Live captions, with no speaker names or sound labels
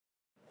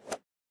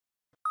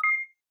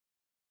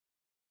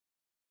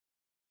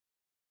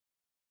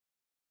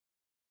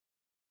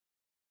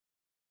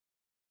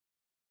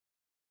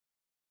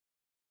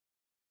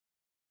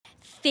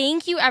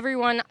thank you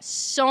everyone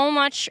so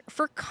much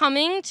for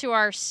coming to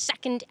our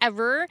second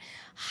ever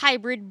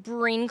hybrid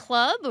brain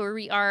club, where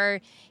we are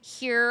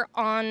here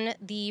on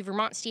the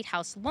Vermont State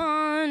House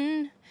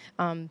lawn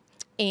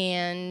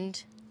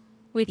and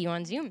with you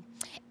on Zoom.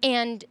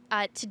 And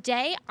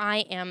today I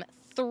am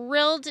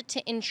thrilled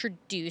to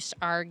introduce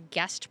our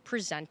guest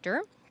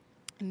presenter,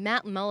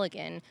 Matt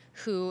Mulligan,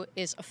 who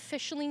is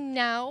officially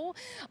now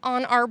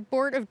on our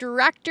board of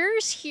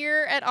directors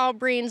here at All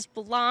Brains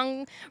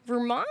Belong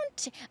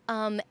Vermont.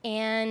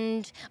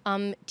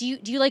 Do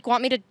you like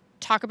want me to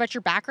talk about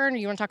your background, or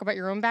you want to talk about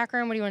your own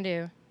background? What do you want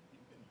to do? You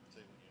can say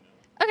what you know.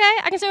 Okay,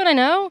 I can say what I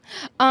know.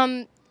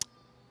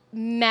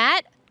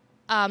 Matt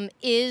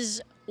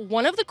is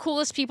one of the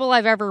coolest people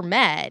I've ever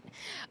met,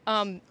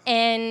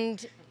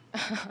 and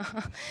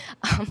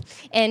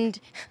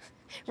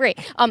right.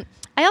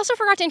 I also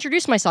forgot to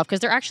introduce myself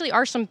because there actually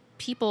are some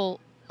people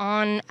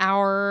on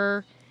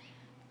our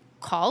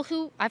call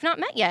who I've not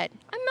met yet.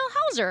 I'm Mel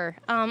Hauser.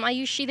 I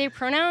use she, they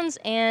pronouns,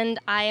 and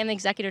I am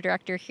executive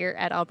director here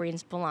at All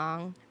Brains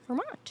Belong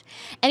Vermont.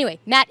 Anyway,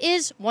 Matt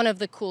is one of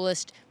the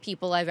coolest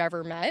people I've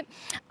ever met.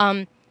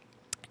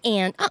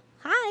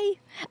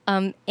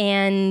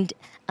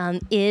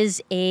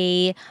 Is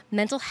a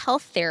mental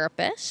health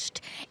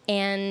therapist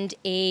and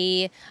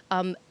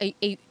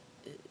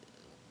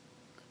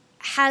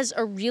has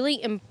a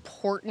really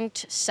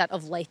important set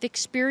of life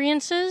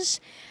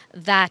experiences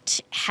that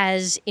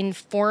has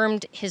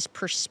informed his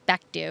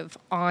perspective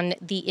on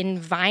the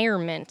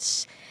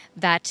environments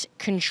that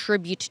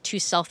contribute to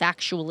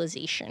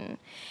self-actualization.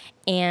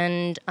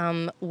 And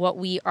what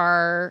we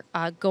are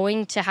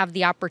going to have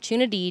the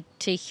opportunity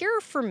to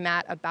hear from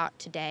Matt about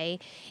today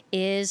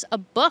is a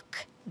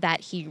book that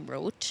he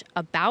wrote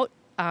about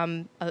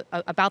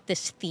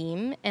this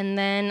theme, and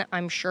then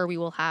I'm sure we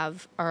will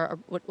have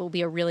what will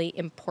be a really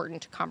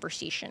important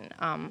conversation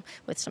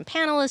with some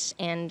panelists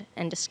and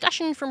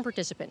discussion from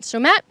participants. So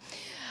Matt,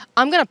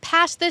 I'm going to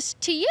pass this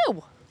to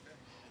you,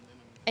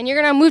 and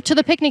you're going to move to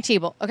the picnic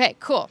table. Okay,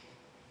 cool.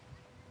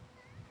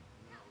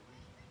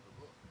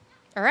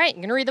 All right,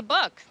 you're going to read the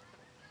book.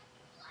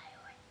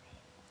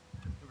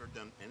 I've never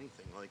done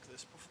anything like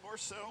this before,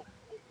 so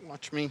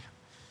watch me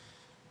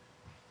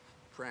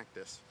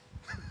practice.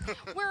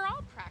 We're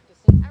all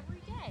practicing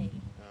every day.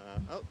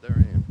 Oh, there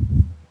I am.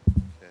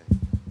 Okay,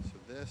 so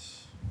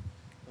this,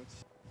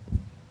 let's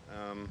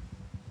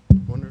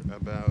wonder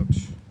about,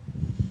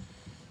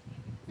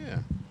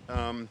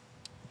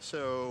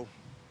 so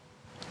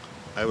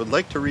I would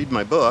like to read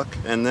my book,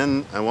 and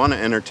then I want to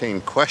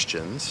entertain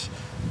questions.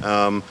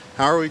 How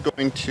are we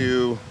going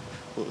to,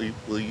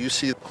 will you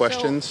see the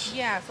questions?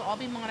 So I'll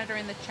be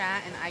monitoring the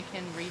chat, and I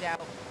can read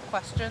out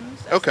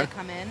questions as Okay. they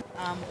come in,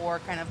 or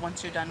kind of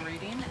once you're done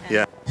reading. And,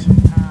 Yeah.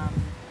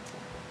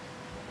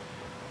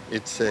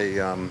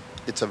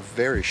 It's a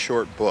very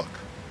short book,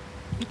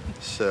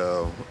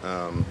 so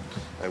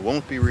I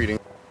won't be reading.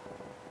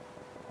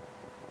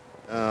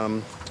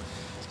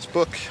 This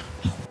book.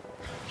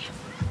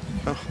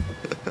 Oh.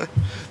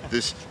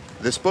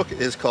 This book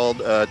is called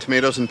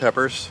Tomatoes and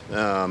Peppers.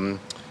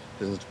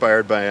 It's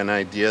inspired by an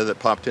idea that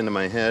popped into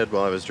my head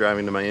while I was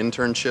driving to my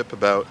internship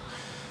about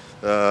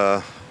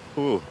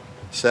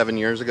 7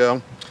 years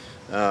ago.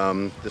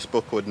 This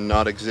book would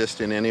not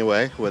exist in any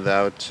way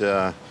without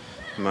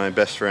my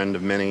best friend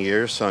of many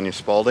years, Sonia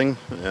Spalding.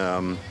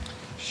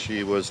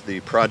 She was the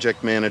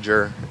project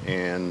manager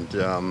and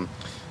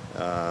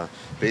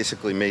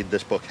basically made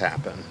this book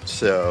happen.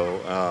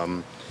 So,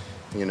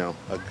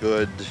 a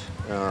good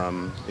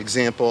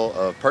example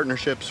of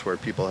partnerships where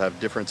people have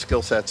different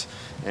skill sets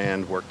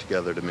and work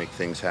together to make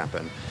things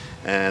happen.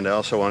 And I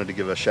also wanted to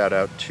give a shout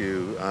out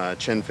to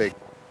Chen Fei,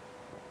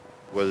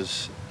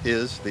 is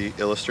the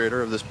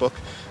illustrator of this book,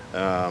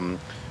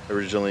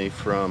 originally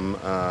from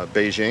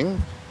Beijing.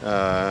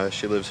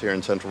 She lives here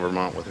in central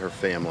Vermont with her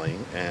family,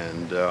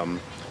 and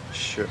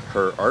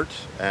her art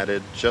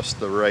added just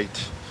the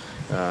right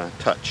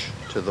touch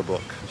to the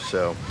book.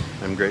 So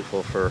I'm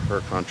grateful for her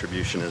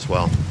contribution as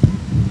well.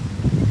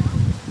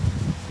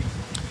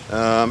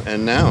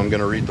 And now I'm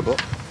going to read the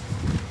book.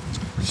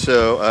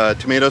 So,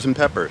 Tomatoes and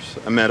Peppers,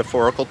 a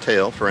metaphorical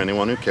tale for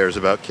anyone who cares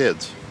about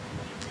kids.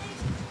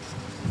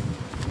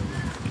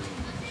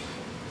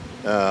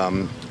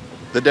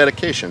 The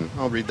dedication,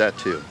 I'll read that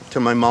too. To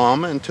my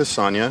mom and to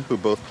Sonia, who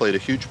both played a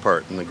huge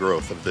part in the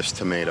growth of this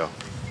tomato.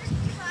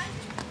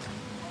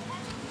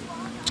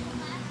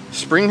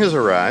 Spring has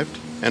arrived,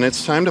 and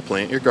it's time to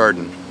plant your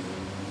garden.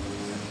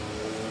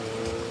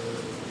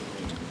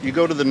 You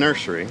go to the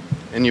nursery,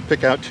 and you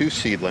pick out 2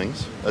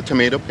 seedlings, a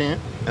tomato plant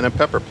and a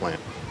pepper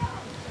plant.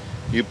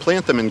 You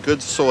plant them in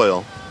good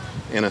soil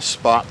in a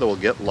spot that will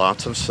get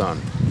lots of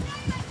sun.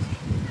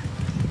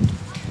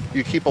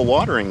 You keep a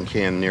watering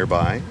can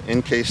nearby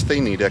in case they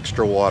need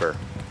extra water.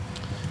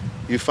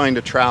 You find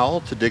a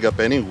trowel to dig up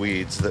any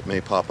weeds that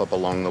may pop up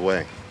along the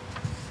way.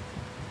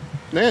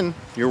 Then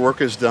your work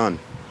is done.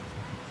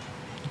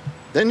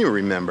 Then you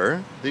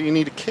remember that you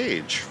need a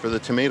cage for the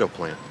tomato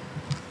plant.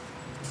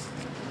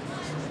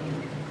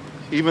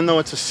 Even though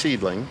it's a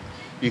seedling,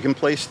 you can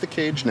place the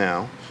cage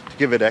now to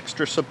give it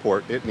extra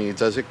support it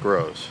needs as it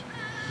grows.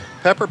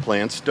 Pepper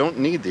plants don't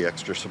need the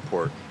extra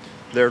support.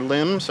 Their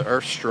limbs are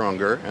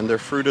stronger and their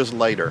fruit is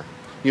lighter.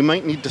 You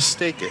might need to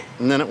stake it,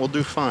 and then it will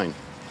do fine.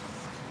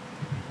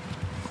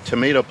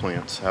 Tomato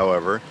plants,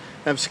 however,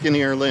 have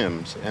skinnier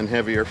limbs and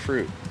heavier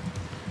fruit.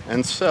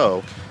 And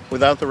so,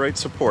 without the right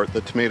support,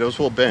 the tomatoes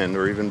will bend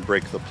or even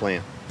break the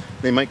plant.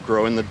 They might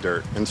grow in the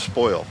dirt and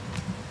spoil.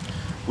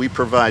 We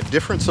provide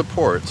different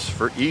supports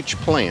for each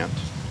plant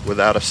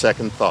without a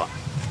second thought.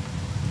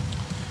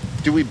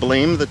 Do we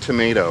blame the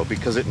tomato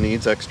because it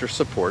needs extra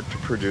support to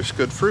produce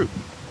good fruit?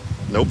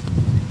 Nope.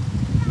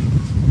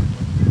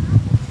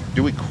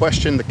 Do we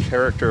question the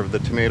character of the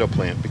tomato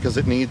plant because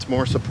it needs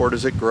more support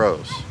as it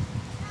grows?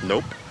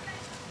 Nope.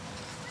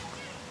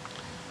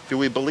 Do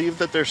we believe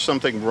that there's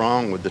something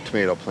wrong with the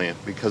tomato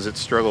plant because it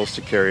struggles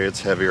to carry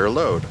its heavier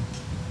load?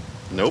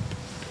 Nope.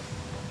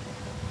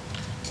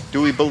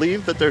 Do we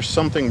believe that there's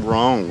something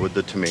wrong with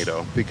the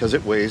tomato because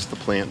it weighs the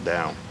plant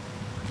down?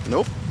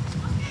 Nope.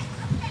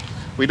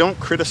 We don't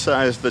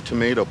criticize the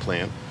tomato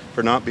plant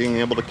for not being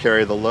able to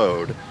carry the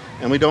load,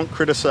 and we don't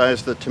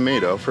criticize the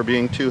tomato for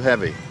being too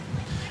heavy.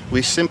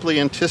 We simply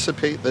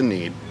anticipate the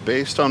need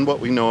based on what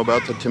we know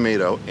about the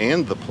tomato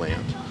and the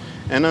plant,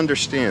 and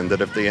understand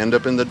that if they end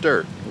up in the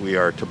dirt, we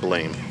are to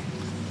blame.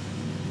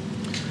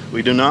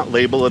 We do not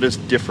label it as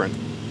different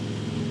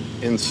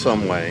in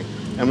some way,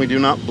 and we do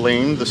not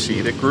blame the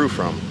seed it grew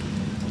from.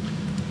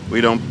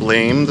 We don't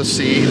blame the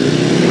seed.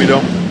 We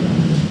don't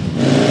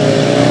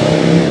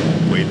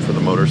wait for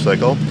the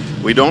motorcycle.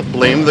 We don't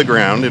blame the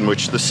ground in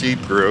which the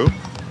seed grew.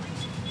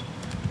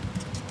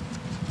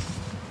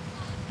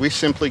 We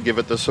simply give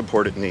it the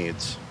support it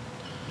needs.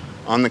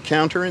 On the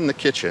counter in the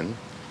kitchen,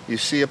 you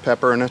see a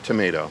pepper and a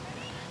tomato.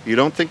 You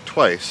don't think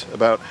twice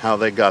about how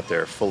they got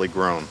there fully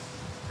grown.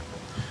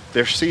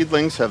 Their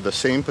seedlings have the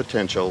same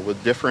potential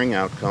with differing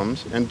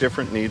outcomes and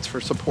different needs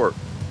for support.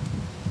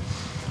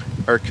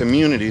 Our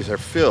communities are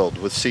filled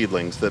with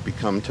seedlings that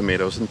become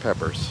tomatoes and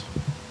peppers.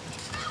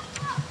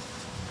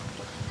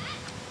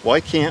 Why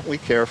can't we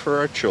care for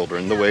our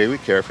children the way we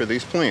care for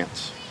these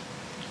plants?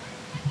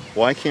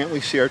 Why can't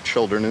we see our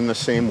children in the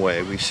same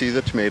way we see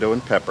the tomato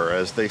and pepper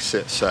as they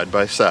sit side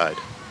by side?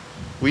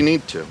 We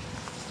need to.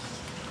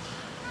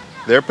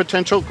 Their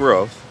potential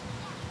growth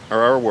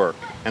are our work,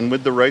 and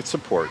with the right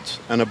supports,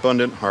 an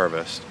abundant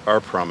harvest,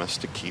 our promise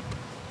to keep.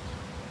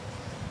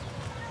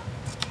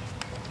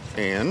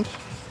 And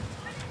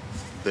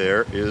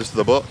there is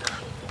the book.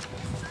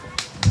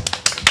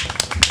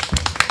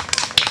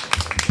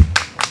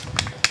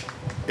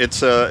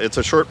 It's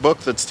a short book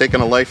that's taken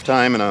a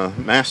lifetime and a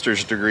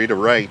master's degree to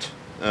write.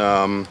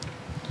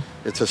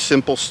 It's a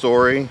simple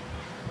story.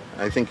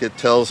 I think it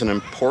tells an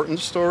important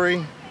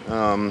story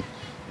that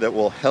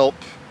will help.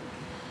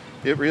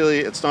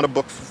 It's not a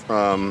book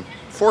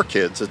for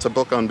kids. It's a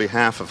book on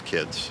behalf of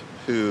kids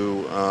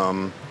who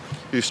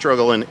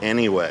struggle in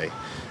any way,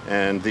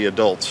 and the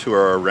adults who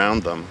are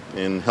around them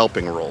in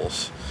helping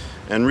roles.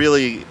 And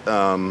really,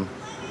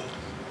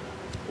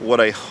 what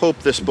I hope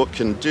this book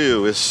can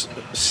do is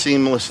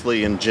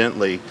seamlessly and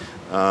gently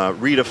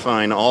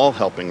redefine all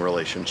helping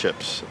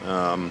relationships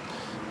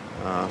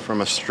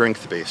from a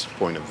strength-based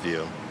point of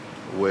view,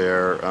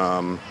 where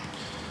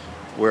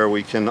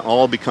we can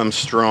all become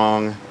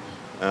strong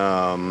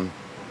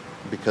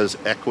because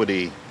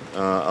equity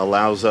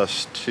allows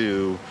us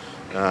to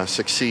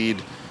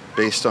succeed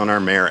based on our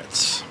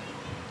merits.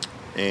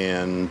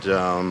 And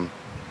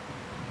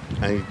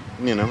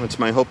it's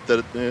my hope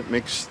that it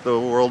makes the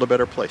world a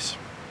better place.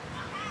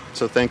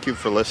 So thank you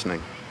for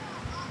listening.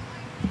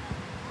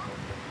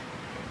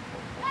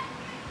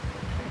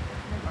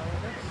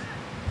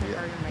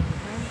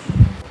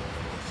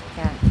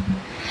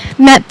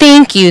 Matt,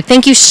 thank you.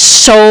 Thank you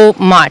so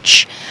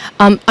much.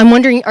 I'm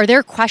wondering, are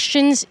there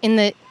questions in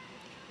the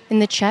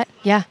chat?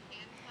 Yeah.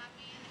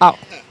 Oh,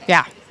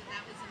 yeah.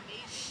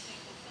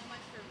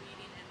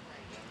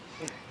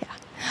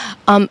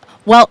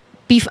 Well,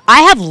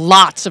 I have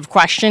lots of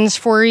questions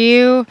for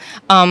you,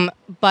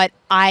 but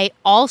I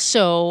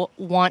also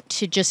want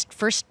to just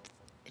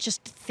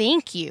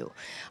thank you.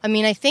 I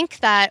mean, I think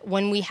that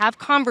when we have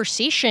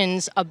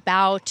conversations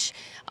about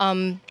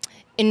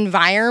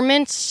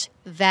environments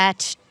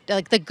that,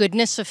 like the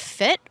goodness of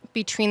fit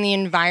between the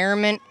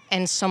environment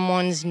and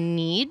someone's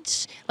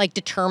needs, like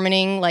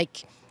determining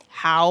like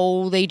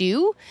how they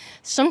do,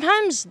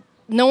 sometimes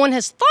no one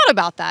has thought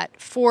about that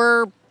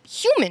for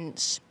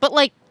humans, but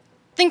like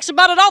thinks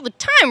about it all the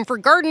time for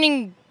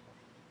gardening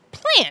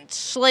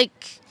plants.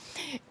 Like,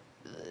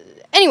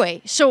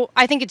 anyway, so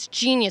I think it's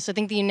genius. I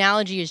think the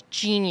analogy is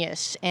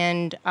genius,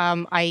 and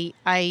I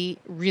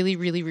really,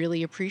 really,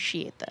 really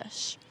appreciate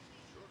this.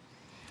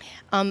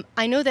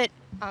 I know that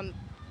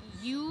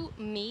you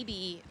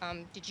maybe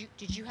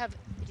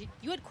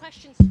you had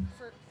questions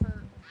for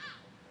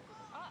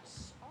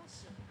us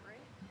also, right?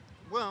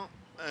 Well,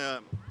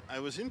 I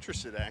was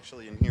interested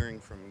actually in hearing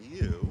from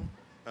you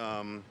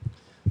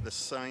the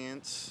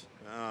science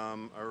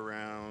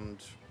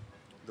around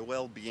the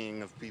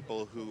well-being of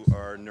people who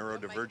are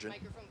neurodivergent.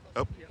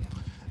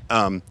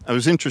 I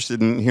was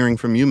interested in hearing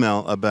from you,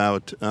 Mel,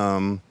 about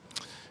the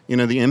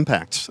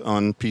impacts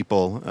on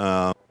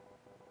people.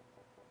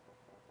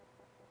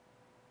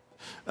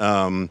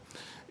 My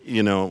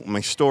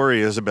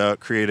story is about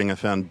creating a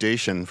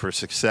foundation for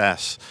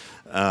success,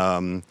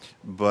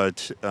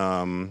 but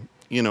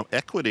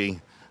equity,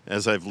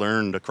 as I've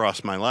learned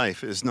across my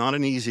life, is not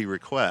an easy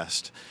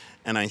request.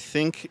 And I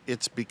think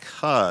it's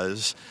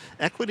because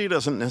equity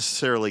doesn't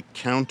necessarily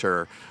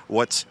counter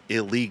what's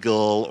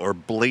illegal or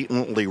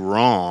blatantly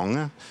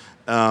wrong.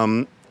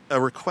 A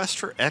request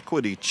for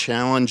equity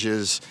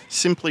challenges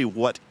simply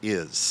what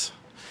is.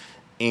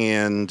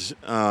 And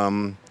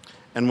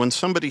when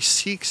somebody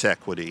seeks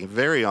equity,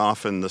 very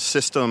often the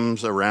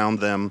systems around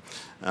them,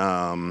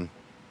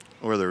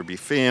 whether it be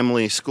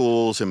family,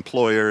 schools,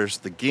 employers,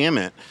 the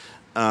gamut,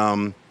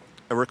 a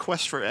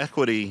request for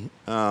equity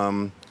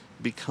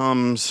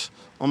becomes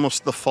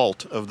almost the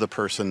fault of the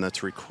person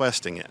that's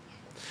requesting it.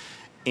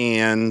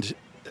 And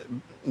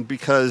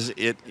because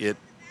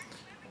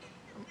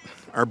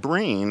our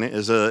brain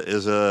is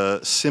a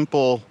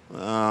simple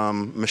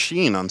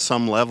machine on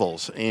some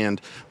levels, and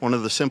one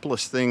of the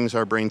simplest things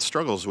our brain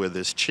struggles with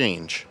is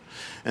change.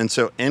 And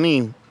so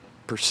any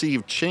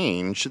perceived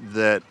change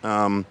that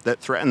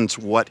threatens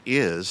what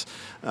is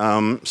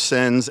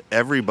sends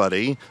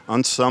everybody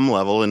on some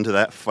level into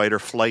that fight or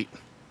flight.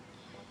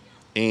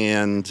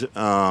 And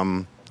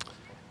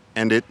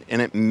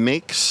it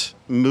makes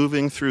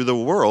moving through the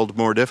world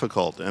more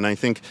difficult. And I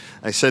think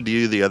I said to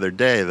you the other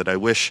day that I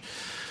wish,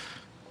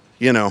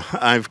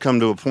 I've come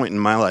to a point in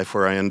my life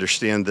where I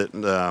understand that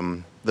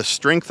the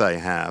strength I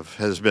have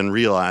has been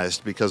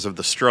realized because of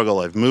the struggle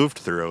I've moved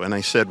through. And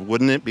I said,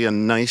 wouldn't it be a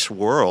nice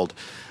world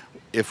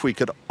if we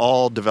could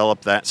all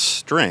develop that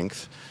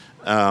strength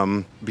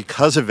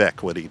because of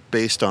equity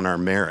based on our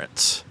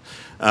merits?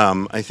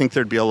 I think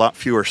there'd be a lot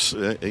fewer,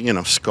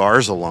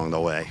 scars along the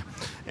way.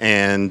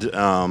 And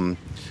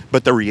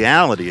but the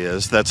reality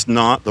is that's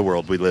not the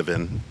world we live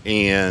in.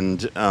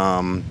 And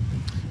I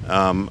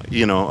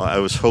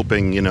was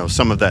hoping,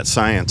 some of that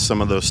science, some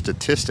of those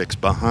statistics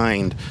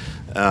behind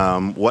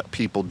what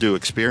people do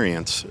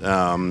experience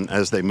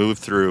as they move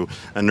through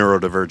a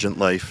neurodivergent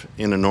life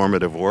in a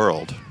normative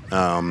world.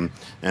 And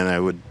I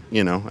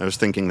was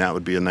thinking that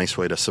would be a nice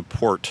way to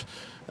support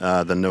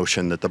the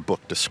notion that the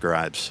book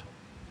describes.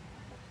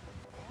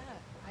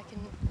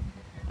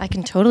 I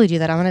can totally do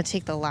that. I'm going to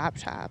take the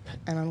laptop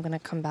and I'm going to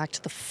come back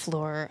to the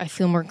floor. I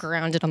feel more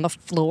grounded on the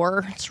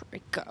floor. That's where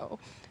we go.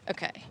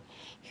 Okay,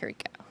 here we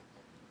go.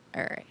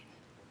 All right.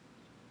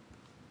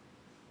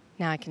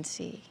 Now I can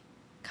see,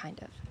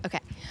 kind of. Okay.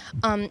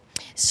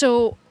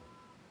 So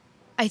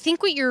I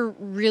think what you're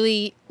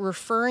really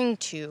referring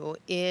to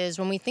is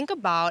when we think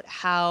about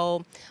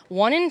how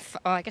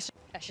I guess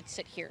I should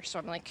sit here. So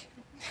I'm like,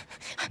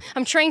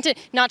 I'm trying to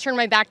not turn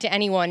my back to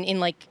anyone in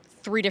like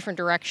 3 different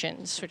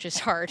directions, which is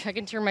hard. I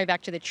can turn my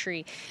back to the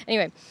tree.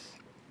 Anyway,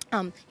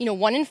 1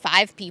 in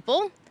 5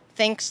 people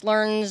thinks,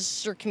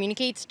 learns, or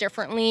communicates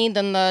differently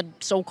than the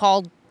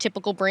so-called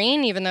typical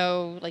brain, even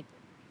though like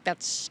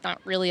that's not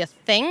really a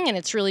thing. And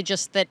it's really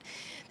just that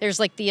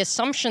there's like the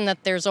assumption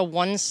that there's a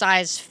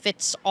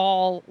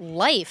one-size-fits-all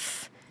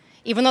life,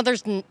 even though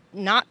there's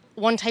not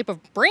one type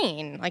of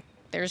brain. Like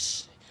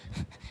there's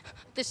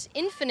this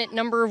infinite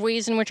number of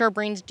ways in which our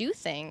brains do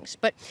things.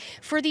 But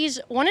for these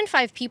 1 in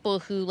 5 people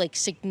who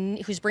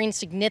whose brains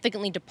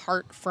significantly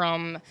depart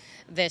from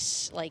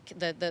this, like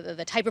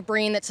the type of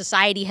brain that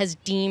society has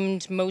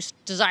deemed most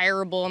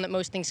desirable and that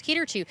most things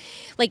cater to,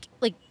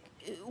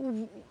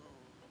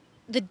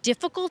 the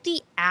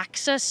difficulty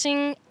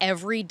accessing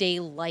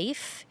everyday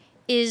life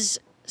is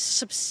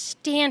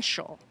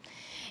substantial.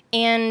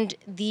 And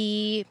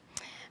the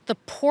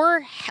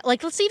poor,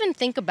 let's even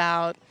think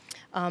about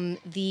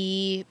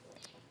the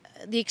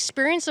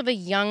experience of a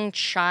young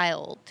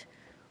child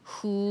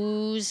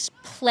whose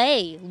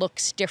play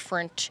looks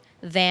different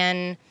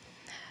than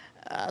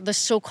the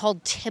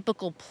so-called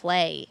typical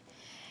play.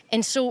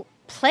 And so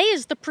play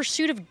is the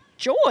pursuit of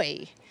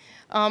joy.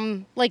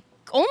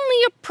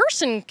 Only a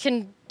person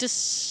can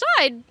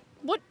decide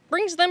what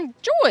brings them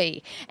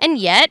joy. And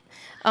yet,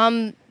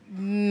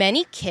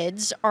 many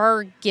kids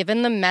are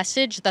given the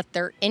message that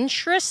their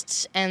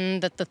interests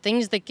and that the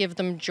things that give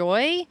them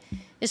joy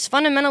is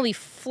fundamentally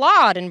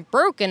flawed and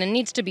broken and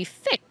needs to be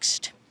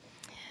fixed.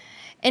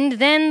 And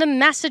then the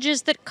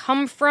messages that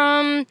come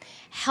from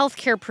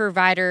healthcare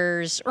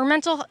providers or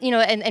mental,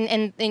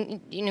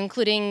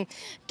 including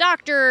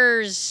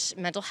doctors,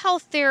 mental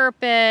health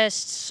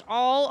therapists,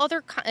 all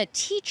other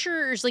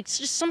teachers,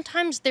 just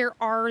sometimes there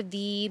are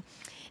the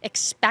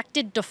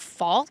expected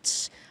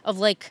defaults of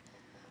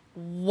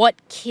what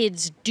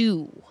kids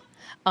do.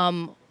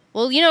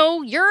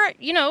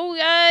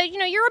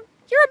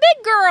 You're a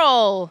big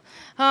girl.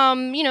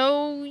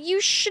 You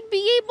should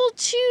be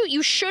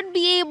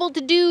able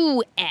to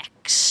do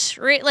X,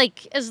 right?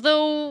 As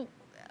though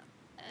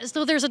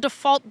there's a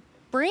default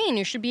brain,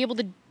 you should be able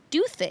to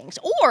do things,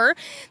 or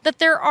that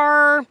there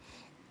are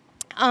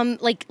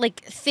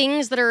like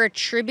things that are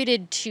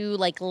attributed to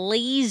like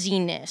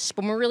laziness,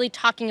 when we're really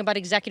talking about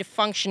executive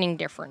functioning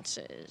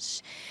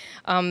differences.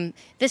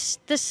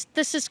 This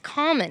is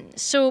common.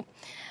 So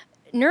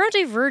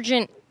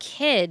neurodivergent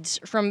kids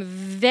from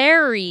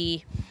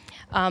very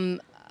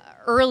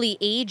early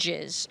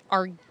ages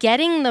are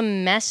getting the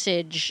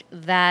message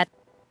that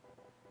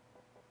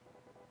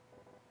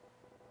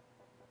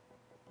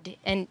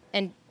and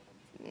that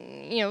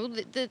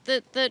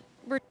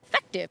we're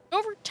effective.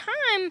 Over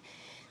time,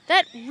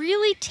 that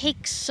really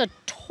takes a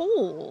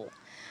toll.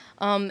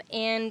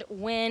 And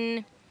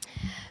when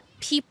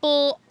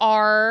people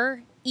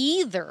are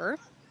either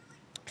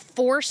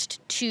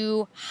forced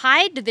to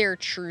hide their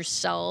true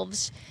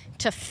selves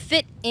to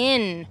fit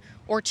in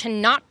or to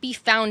not be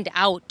found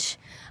out,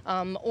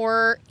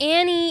 or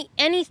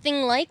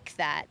anything like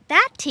that,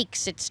 that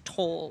takes its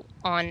toll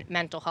on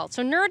mental health.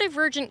 So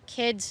neurodivergent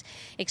kids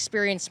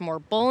experience more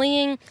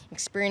bullying,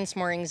 experience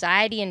more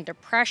anxiety and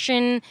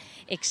depression,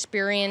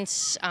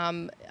 experience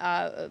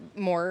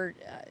more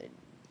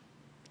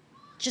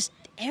just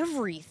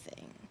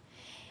everything.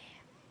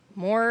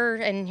 More,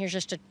 and here's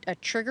just a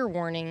trigger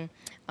warning,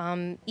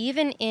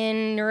 even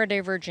in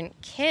neurodivergent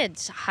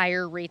kids,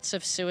 higher rates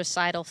of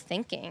suicidal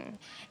thinking.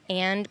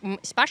 And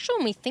especially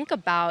when we think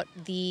about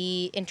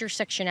the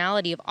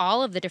intersectionality of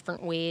all of the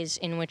different ways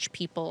in which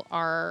people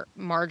are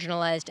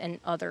marginalized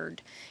and othered.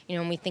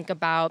 When we think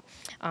about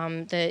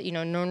the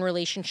known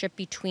relationship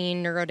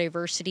between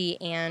neurodiversity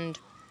and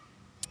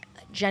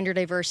gender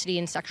diversity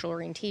and sexual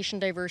orientation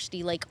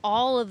diversity, like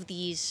all of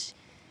these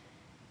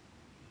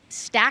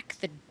stack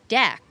the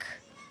deck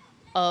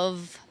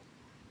of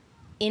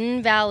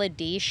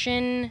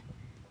invalidation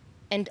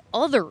and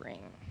othering.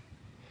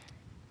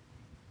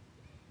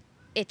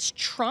 It's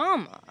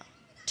trauma,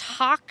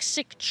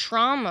 toxic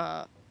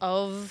trauma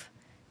of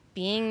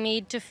being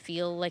made to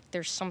feel like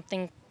there's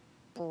something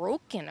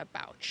broken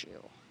about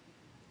you.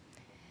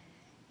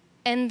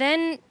 And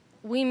then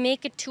we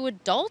make it to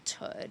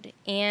adulthood,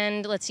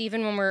 and let's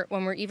even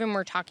when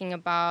we're talking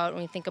about,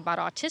 when we think about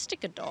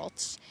autistic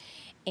adults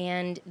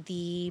and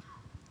the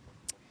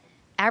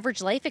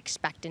average life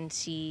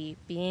expectancy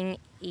being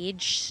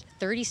age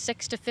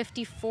 36 to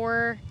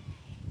 54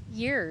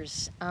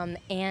 years,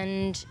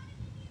 and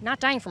not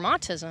dying from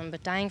autism,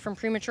 but dying from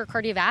premature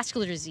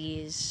cardiovascular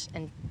disease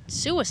and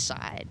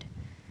suicide.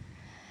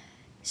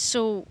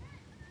 So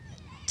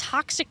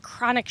toxic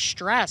chronic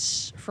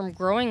stress from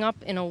growing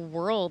up in a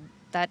world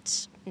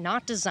that's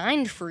not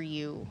designed for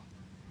you.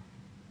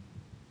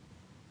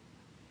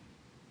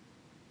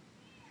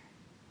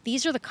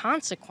 These are the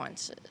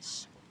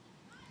consequences.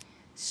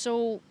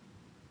 So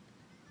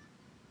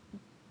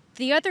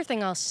the other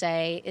thing I'll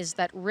say is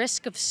that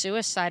risk of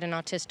suicide in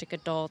autistic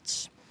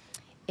adults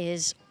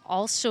is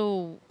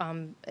also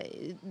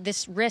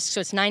this risk,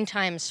 so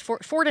it's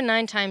 4 to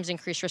 9 times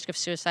increased risk of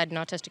suicide in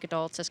autistic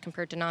adults as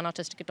compared to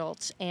non-autistic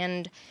adults.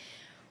 And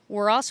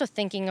we're also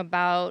thinking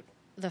about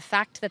the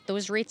fact that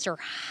those rates are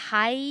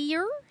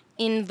higher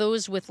in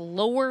those with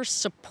lower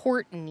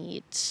support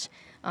needs,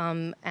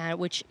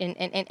 which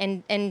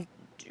and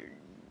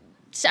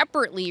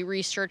separately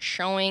research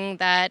showing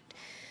that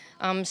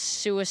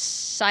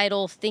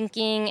suicidal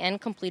thinking and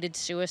completed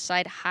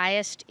suicide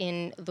highest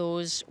in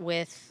those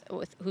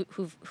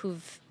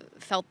who've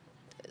felt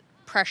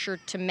pressure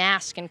to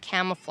mask and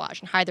camouflage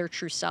and hide their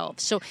true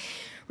selves. So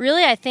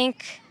really, I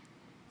think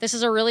this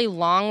is a really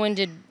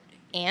long-winded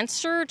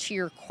answer to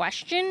your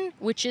question,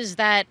 which is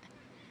that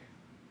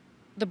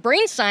the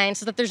brain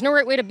science is that there's no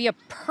right way to be a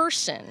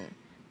person,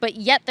 but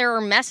yet there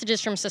are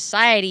messages from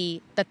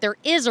society that there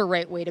is a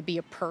right way to be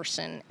a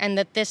person, and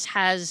that this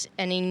has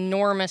an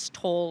enormous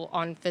toll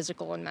on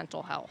physical and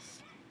mental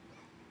health.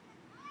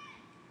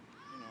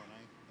 And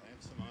I have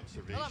some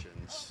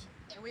observations.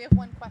 And we have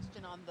one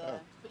question on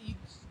the... But you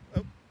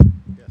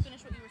Yes.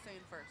 finish what you were saying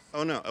first.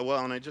 Oh, no.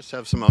 Well, and I just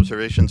have some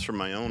observations from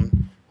my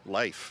own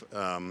life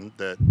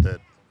that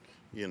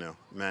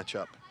match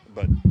up.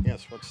 But,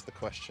 yes, what's the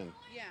question?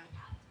 Yeah.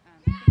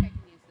 I think I can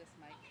use this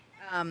mic.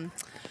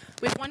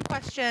 We have one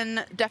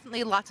question.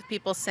 Definitely lots of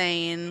people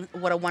saying,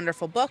 what a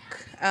wonderful book.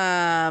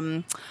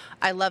 I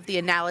love the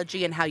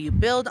analogy and how you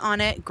build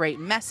on it. Great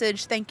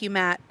message. Thank you,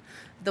 Matt.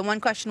 The one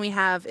question we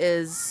have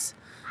is,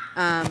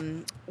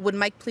 would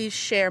Mike please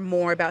share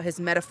more about his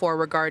metaphor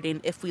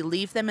regarding if we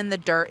leave them in the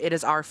dirt, it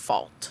is our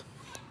fault?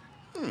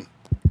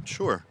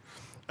 Sure.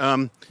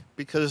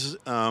 Because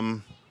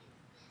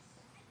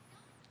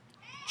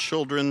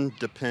children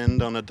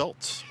depend on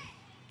adults.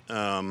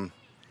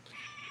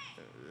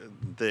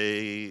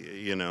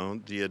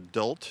 The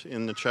adult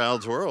in the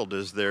child's world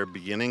is their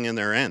beginning and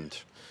their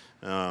end.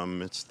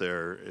 It's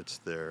their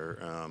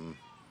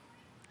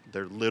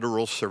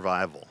literal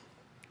survival,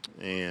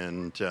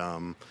 and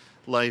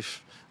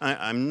life.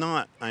 I'm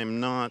not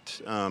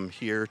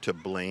here to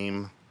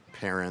blame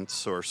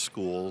parents or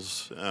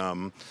schools.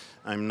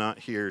 I'm not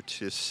here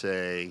to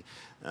say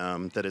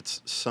that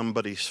it's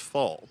somebody's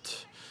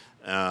fault.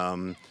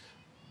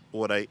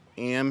 What I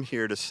am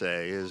here to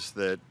say is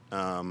that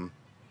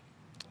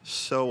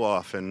so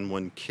often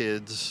when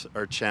kids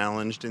are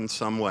challenged in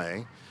some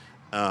way,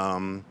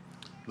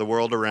 the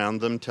world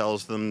around them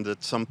tells them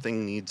that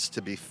something needs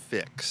to be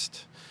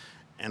fixed.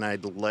 And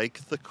I'd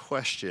like the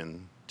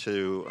question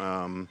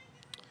to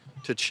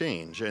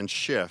change and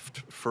shift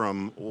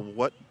from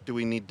what do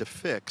we need to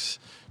fix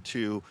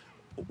to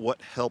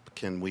what help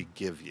can we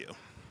give you?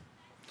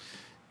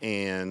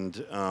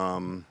 And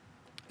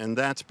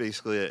that's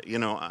basically it. You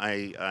know,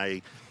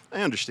 I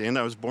understand.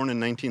 I was born in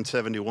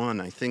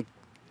 1971. I think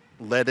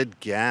leaded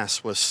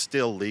gas was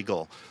still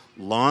legal.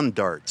 Lawn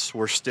darts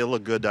were still a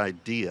good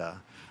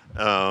idea.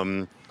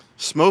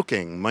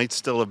 Smoking might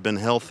still have been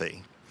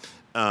healthy.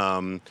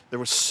 There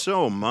was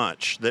so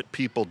much that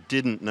people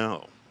didn't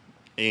know.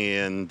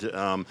 And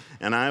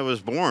I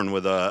was born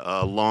with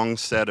a long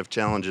set of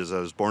challenges. I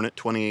was born at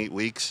 28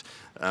 weeks.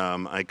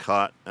 I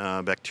caught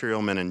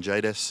bacterial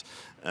meningitis.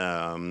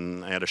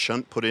 I had a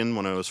shunt put in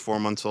when I was 4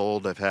 months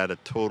old. I've had a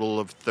total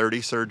of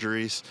 30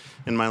 surgeries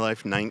in my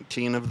life,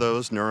 19 of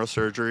those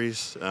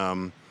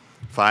neurosurgeries.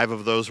 5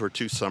 of those were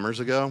 2 summers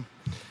ago.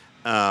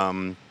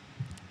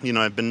 You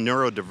know, I've been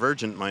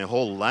neurodivergent my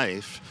whole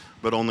life,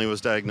 but only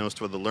was diagnosed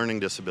with a learning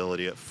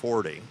disability at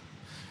 40.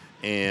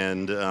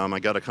 And I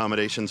got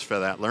accommodations for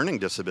that learning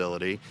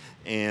disability,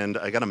 and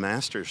I got a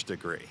master's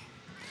degree.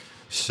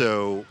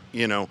 So,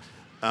 you know,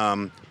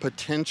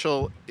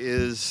 potential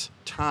is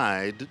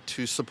tied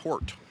to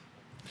support.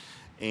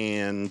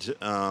 And,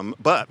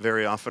 but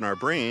very often our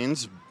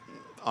brains,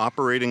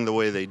 operating the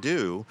way they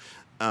do,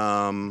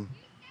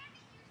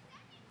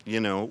 you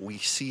know, we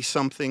see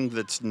something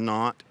that's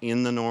not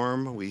in the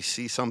norm, we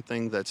see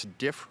something that's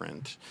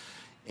different,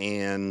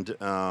 and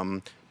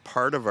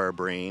part of our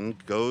brain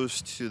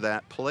goes to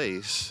that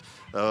place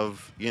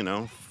of, you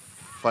know,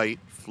 fight,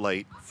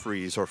 flight,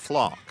 freeze, or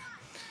flock.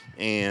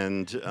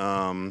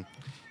 And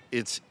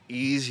it's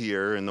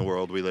easier in the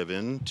world we live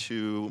in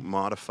to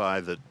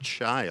modify the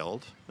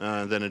child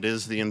than it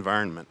is the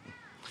environment.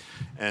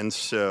 And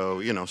so,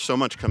 you know, so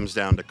much comes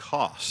down to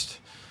cost.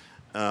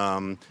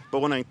 But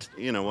when I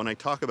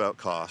talk about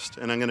cost,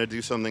 and I'm going to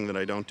do something that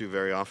I don't do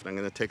very often, I'm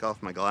going to take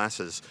off my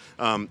glasses.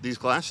 These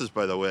glasses,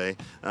 by the way,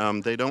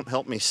 they don't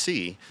help me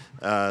see.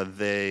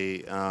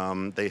 They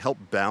help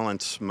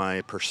balance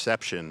my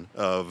perception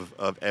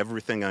of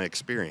everything I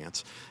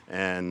experience.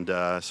 And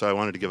so I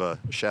wanted to give a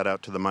shout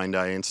out to the Mind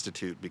Eye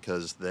Institute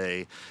because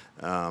they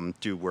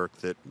do work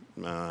that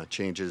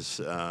changes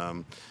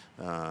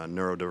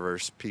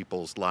neurodiverse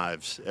people's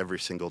lives every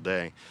single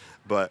day.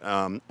 But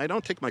I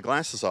don't take my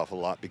glasses off a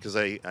lot because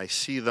I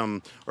see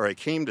them, or I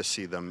came to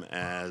see them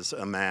as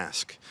a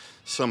mask,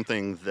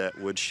 something that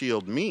would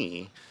shield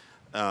me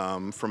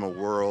from a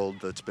world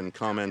that's been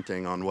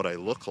commenting on what I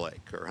look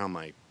like or how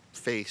my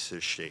face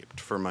is shaped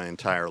for my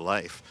entire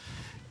life.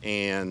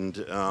 And,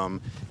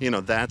 you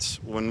know,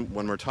 that's when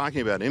we're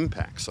talking about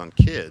impacts on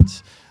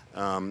kids,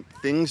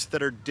 things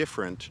that are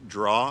different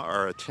draw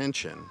our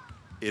attention.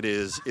 It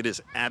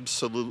is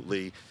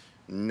absolutely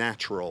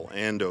natural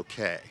and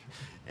okay.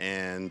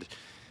 And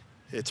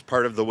it's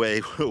part of the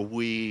way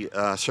we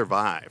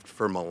survived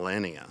for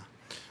millennia.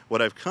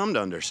 What I've come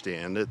to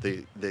understand that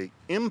the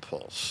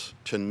impulse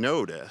to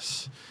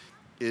notice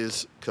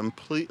is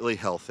completely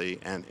healthy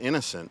and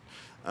innocent.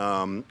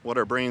 What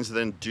our brains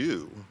then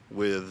do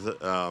with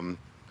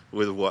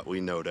what we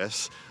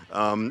notice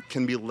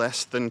can be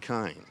less than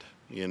kind.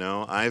 You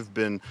know, I've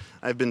been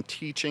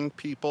teaching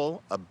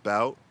people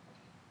about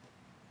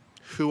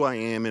who I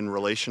am in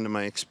relation to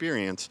my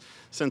experience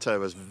since I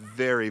was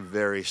very,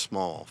 very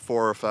small,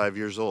 4 or 5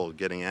 years old,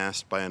 getting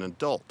asked by an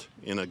adult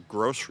in a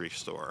grocery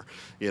store,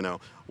 you know,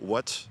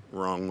 what's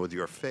wrong with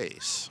your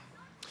face?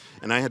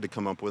 And I had to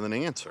come up with an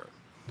answer.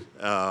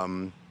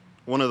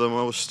 One of the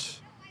most,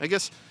 I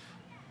guess,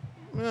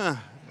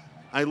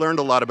 I learned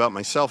a lot about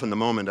myself in the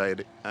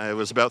moment. I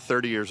was about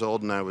 30 years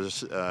old and I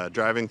was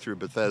driving through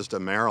Bethesda,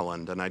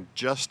 Maryland, and I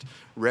just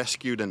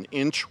rescued an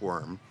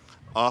inchworm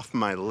off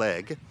my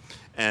leg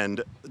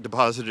and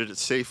deposited it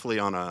safely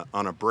on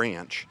a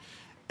branch.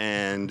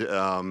 And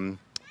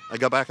I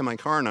got back in my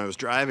car and I was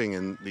driving,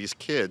 and these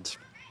kids,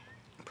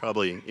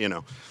 probably, you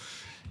know,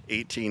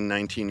 18,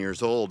 19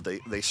 years old,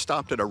 they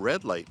stopped at a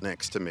red light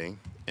next to me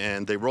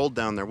and they rolled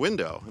down their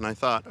window, and I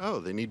thought, oh,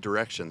 they need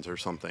directions or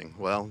something.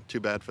 Well, too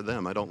bad for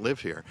them, I don't live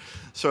here.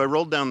 So I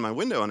rolled down my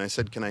window and I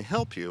said, can I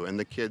help you? And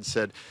the kid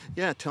said,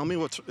 yeah, tell me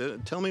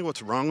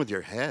what's wrong with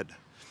your head.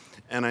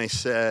 And I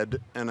said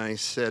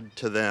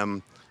to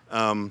them,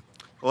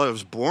 well, I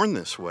was born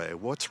this way.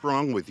 What's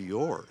wrong with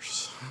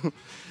yours?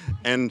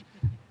 and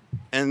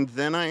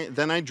then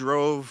I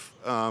drove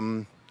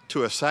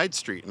to a side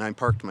street and I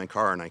parked my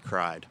car and I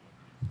cried.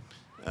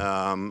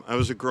 I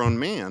was a grown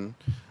man,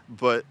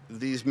 but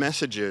these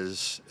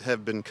messages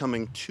have been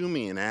coming to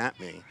me and at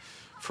me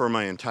for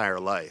my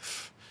entire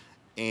life.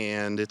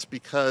 And it's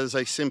because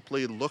I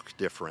simply look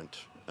different.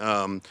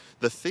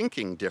 The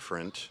thinking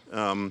different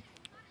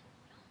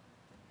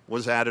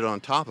was added on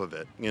top of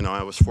it. You know,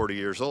 I was 40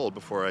 years old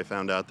before I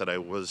found out that I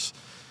was,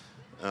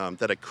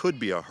 that I could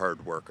be a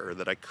hard worker,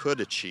 that I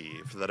could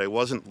achieve, that I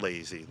wasn't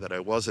lazy, that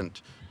I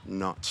wasn't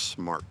not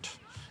smart.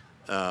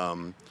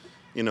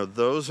 You know,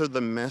 those are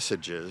the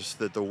messages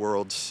that the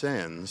world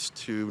sends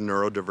to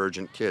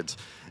neurodivergent kids.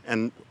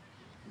 And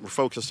we're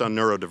focused on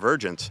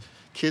neurodivergence,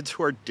 kids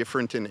who are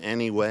different in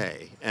any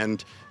way.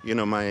 And, you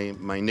know,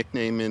 my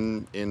nickname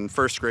in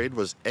first grade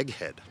was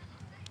Egghead.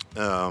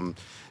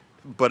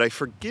 But I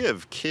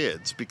forgive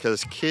kids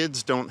because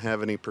kids don't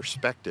have any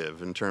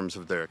perspective in terms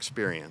of their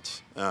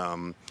experience.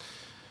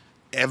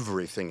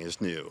 Everything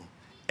is new.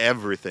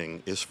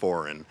 Everything is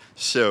foreign.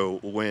 So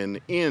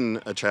when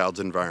in a child's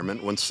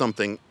environment, when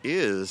something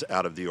is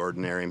out of the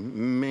ordinary,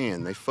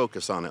 man, they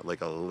focus on it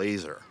like a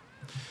laser.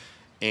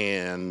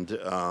 And,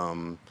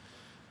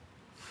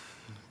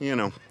 you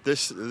know,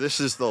 this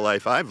is the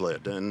life I've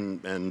lived,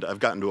 and I've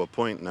gotten to a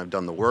point, and I've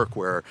done the work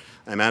where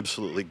I'm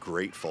absolutely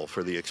grateful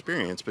for the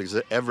experience,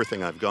 because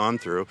everything I've gone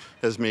through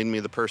has made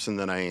me the person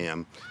that I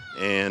am,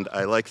 and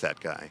I like that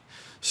guy.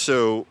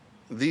 So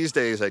these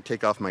days I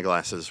take off my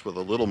glasses with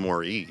a little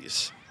more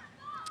ease.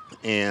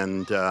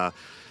 And,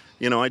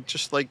 you know, I'd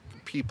just like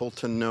people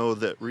to know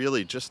that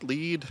really just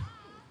lead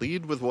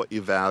with what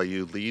you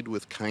value, lead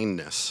with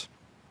kindness.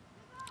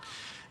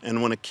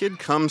 And when a kid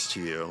comes to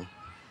you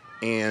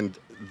and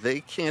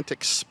they can't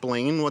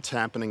explain what's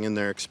happening in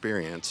their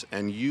experience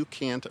and you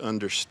can't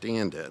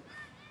understand it,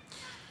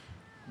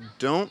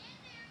 don't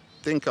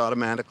think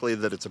automatically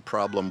that it's a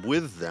problem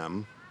with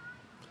them.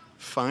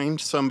 Find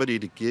somebody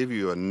to give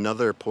you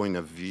another point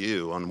of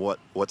view on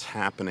what's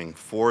happening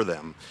for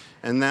them.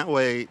 And that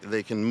way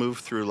they can move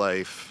through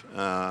life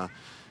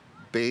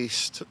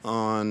based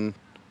on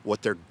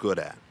what they're good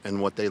at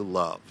and what they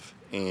love.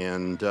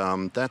 And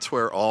that's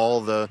where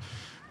all the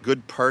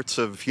good parts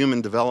of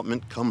human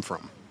development come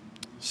from.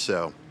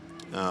 So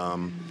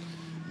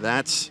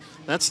that's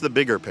the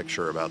bigger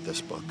picture about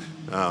this book.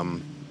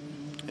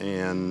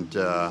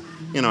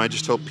 You know, I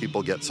just hope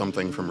people get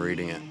something from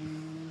reading it.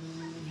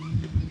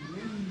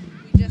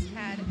 We just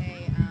had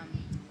a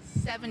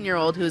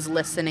 7-year-old who's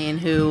listening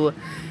who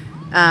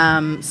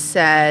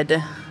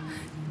said,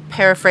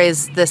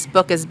 paraphrase this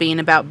book as being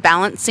about a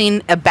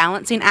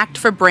balancing act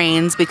for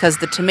brains, because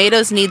the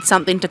tomatoes need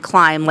something to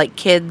climb, like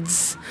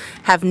kids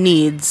have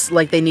needs,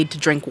 like they need to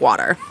drink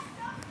water.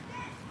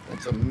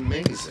 That's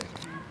amazing.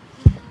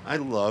 I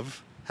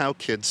love how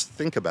kids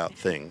think about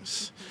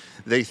things.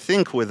 They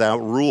think without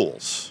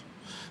rules.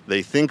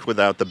 They think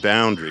without the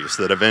boundaries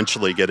that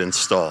eventually get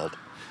installed.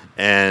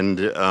 And,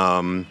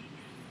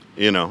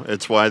 you know,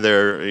 it's why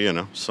they're, you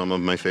know, some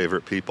of my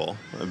favorite people,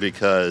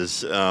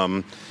 because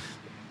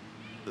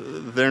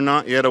they're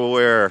not yet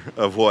aware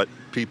of what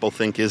people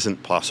think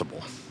isn't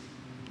possible.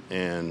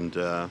 And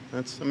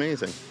that's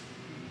amazing.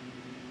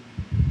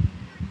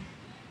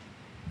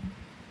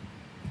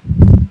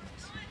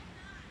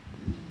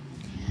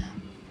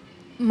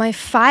 My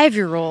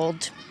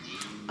 5-year-old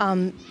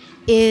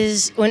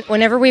is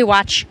whenever we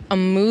watch a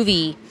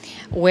movie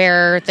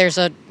where there's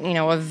a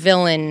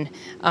villain.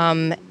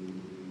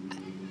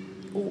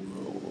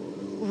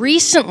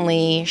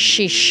 Recently,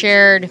 she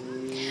shared,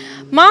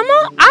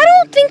 "Mama, I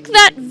don't think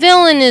that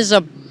villain is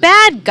a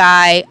bad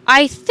guy.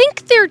 I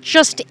think they're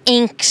just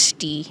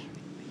angsty."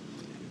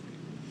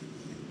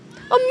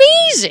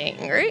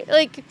 Amazing, right?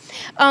 Like,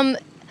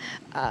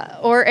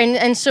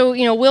 so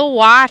we'll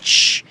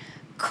watch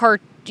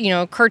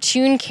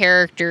cartoon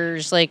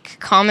characters, like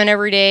common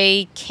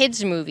everyday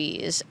kids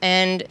movies,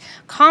 and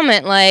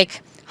comment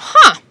like,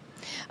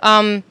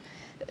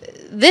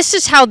 this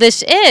is how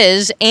this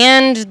is,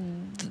 and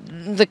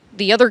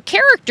the other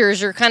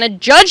characters are kind of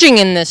judging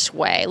in this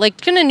way, like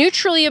kind of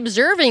neutrally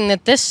observing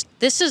that this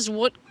is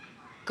what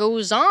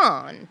goes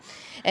on.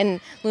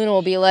 And Luna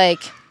will be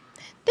like,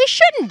 they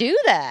shouldn't do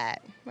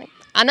that. Like,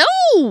 I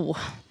know.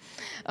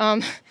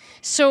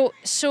 So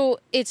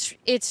it's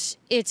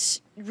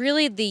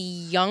really the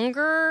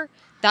younger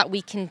that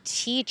we can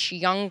teach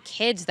young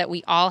kids that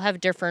we all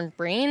have different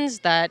brains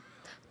that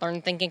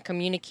learn, think, and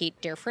communicate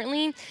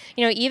differently.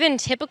 Even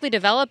typically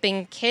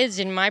developing kids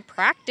in my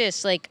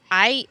practice, like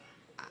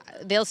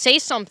they'll say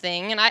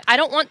something, and I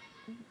don't want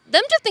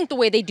them to think the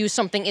way they do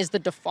something is the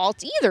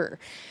default either.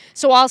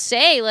 So I'll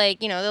say, like,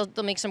 they'll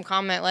make some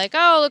comment like,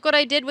 "Oh, look what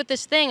I did with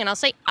this thing." And I'll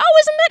say, "Oh,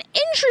 isn't that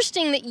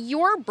interesting that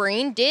your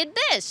brain did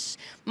this?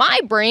 My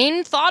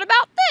brain thought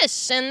about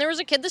this. And there was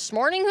a kid this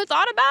morning who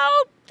thought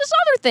about this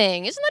other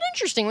thing. Isn't that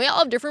interesting? We all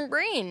have different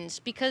brains."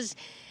 Because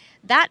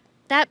that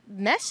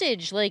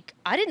message, like,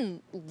 I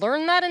didn't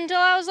learn that until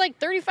I was like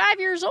 35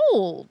 years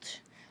old.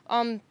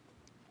 And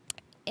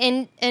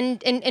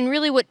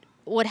really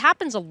what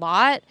happens a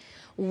lot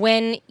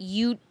when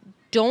you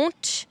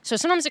don't, so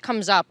sometimes it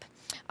comes up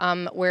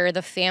where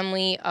the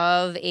family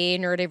of a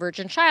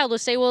neurodivergent child will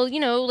say, "Well,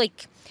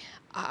 like,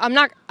 I'm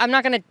not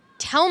going to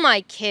tell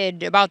my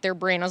kid about their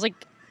brain." I was like,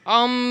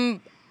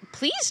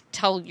 please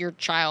tell your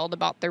child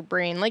about their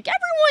brain. Like,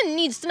 everyone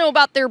needs to know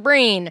about their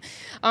brain.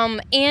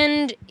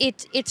 And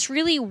it's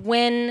really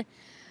when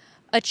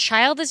a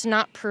child is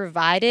not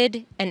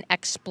provided an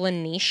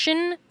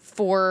explanation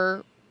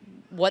for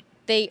what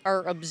they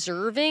are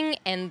observing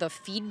and the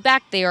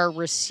feedback they are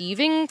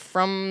receiving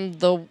from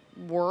the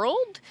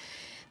world,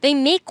 they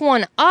make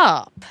one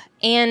up.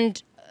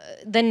 And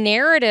the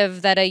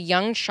narrative that a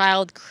young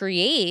child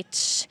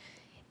creates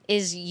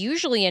is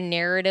usually a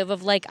narrative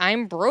of like,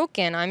 I'm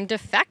broken, I'm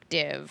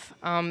defective.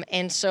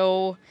 And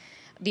so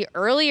the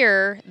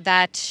earlier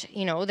that,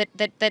 you know,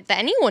 that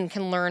anyone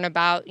can learn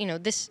about, you know,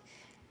 this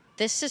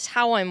is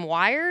how I'm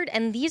wired,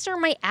 and these are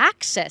my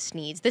access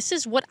needs. This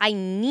is what I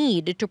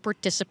need to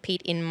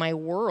participate in my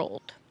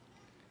world.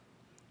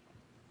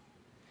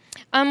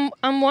 I'm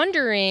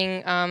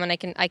wondering,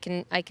 and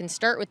I can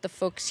start with the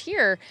folks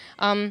here.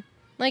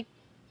 Like,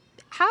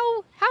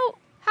 how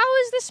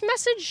is this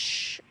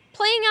message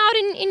playing out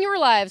in your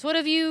lives? What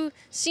have you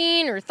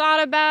seen or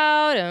thought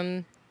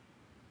about?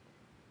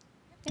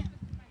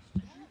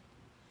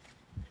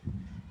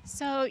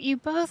 So you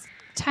both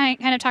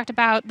kind of talked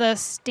about the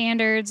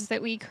standards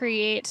that we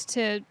create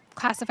to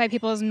classify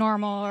people as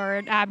normal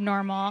or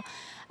abnormal,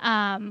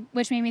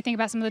 which made me think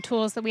about some of the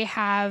tools that we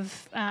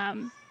have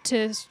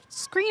to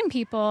screen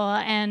people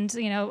and,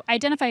 you know,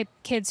 identify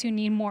kids who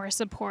need more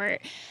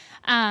support.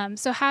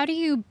 So how do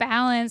you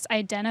balance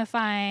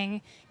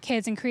identifying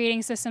kids and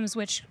creating systems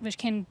which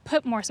can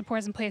put more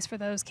supports in place for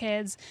those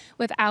kids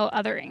without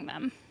othering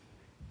them?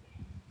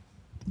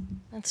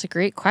 That's a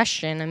great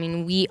question. I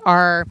mean, we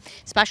are,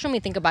 especially when we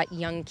think about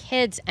young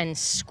kids and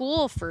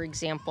school, for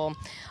example,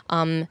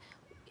 in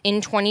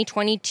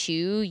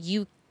 2022,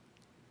 you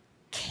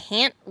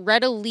can't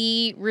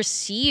readily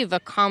receive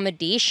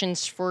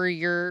accommodations for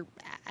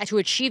to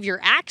achieve your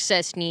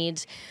access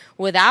needs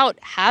without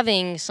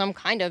having some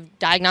kind of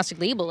diagnostic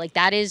label. Like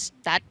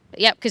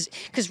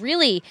because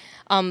really,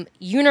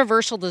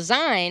 universal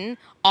design,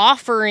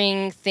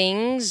 offering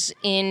things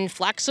in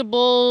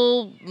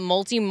flexible,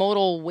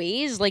 multimodal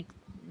ways, like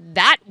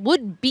that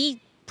would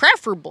be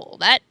preferable.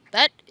 That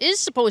is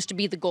supposed to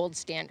be the gold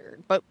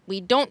standard, but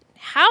we don't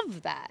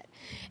have that.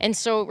 And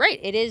so, right,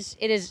 it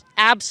is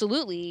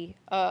absolutely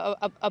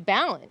a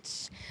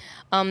balance.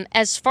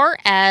 As far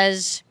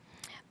as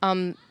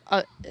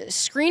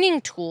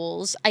screening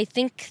tools, I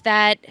think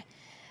that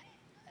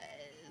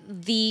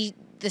the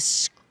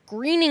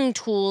screening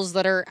tools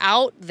that are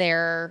out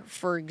there,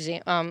 for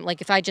example,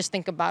 like if I just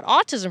think about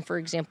autism, for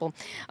example,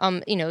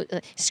 you know,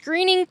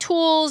 screening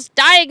tools,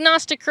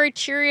 diagnostic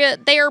criteria,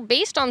 they are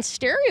based on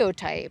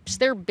stereotypes.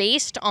 They're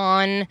based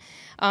on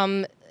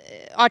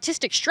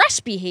autistic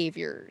stress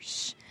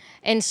behaviors.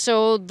 And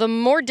so the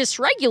more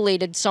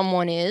dysregulated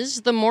someone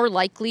is, the more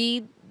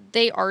likely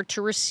they are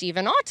to receive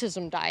an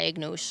autism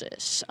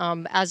diagnosis,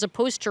 as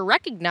opposed to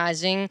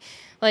recognizing,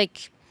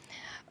 like,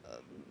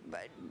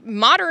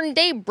 modern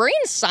day brain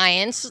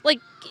science, like,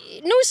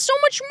 knows so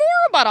much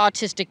more about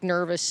autistic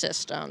nervous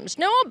systems,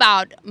 know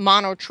about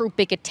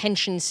monotropic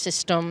attention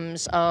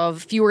systems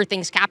of fewer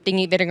things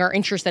captivating our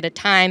interest at a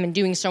time and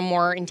doing so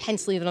more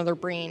intensely than other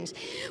brains.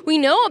 We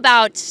know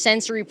about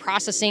sensory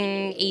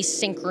processing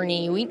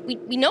asynchrony.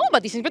 We know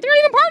about these things, but they're not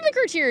even part of the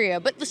criteria.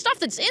 But the stuff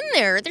that's in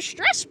there, they're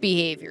stress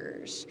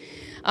behaviors.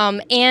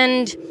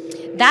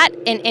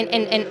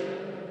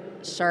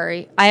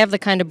 Sorry, I have the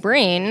kind of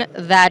brain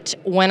that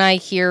when I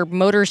hear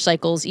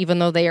motorcycles, even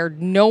though they are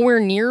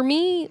nowhere near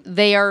me,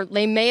 they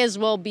may as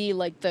well be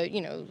like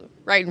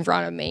right in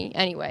front of me.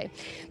 Anyway,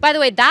 by the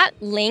way, that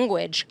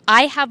language,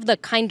 I have the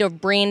kind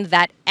of brain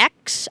that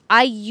X,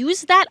 I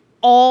use that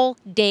all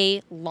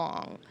day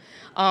long.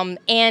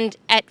 And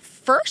at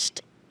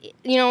first,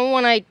 you know,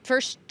 when I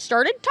first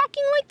started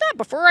talking like that,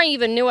 before I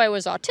even knew I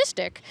was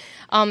autistic,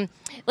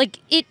 like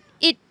it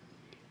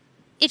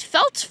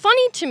felt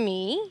funny to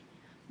me.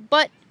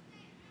 But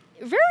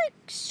very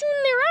soon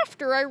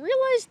thereafter, I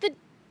realized that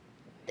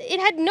it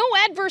had no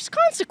adverse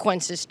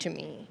consequences to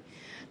me.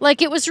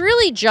 Like, it was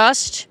really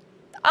just,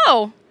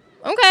 oh,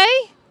 okay.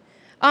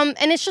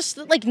 And it's just,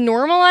 like,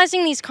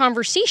 normalizing these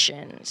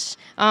conversations.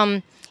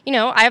 You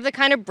know, I have the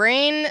kind of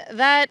brain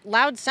that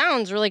loud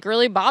sounds are, like,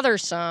 really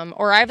bothersome.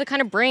 Or I have the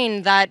kind of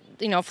brain that,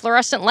 you know,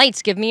 fluorescent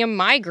lights give me a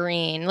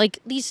migraine. Like,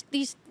 these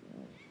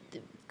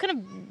kind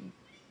of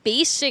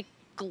basic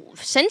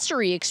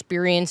sensory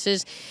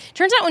experiences.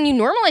 Turns out when you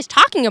normalize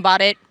talking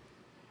about it,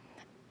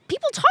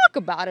 people talk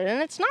about it,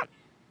 and it's not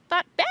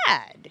that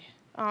bad.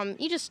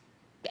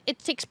 It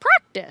takes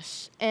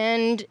practice.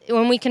 And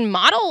when we can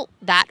model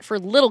that for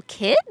little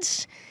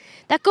kids,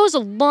 that goes a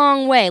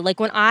long way.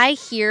 Like when I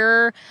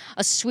hear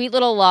a sweet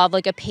little love,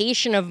 like a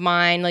patient of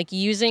mine, like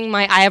using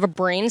I have a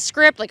brain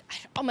script, like,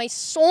 oh, my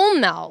soul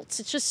melts.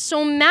 It's just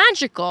so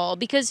magical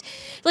because,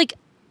 like,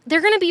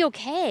 they're going to be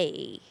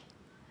okay.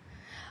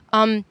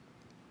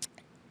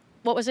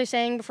 What was I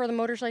saying before the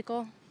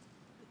motorcycle?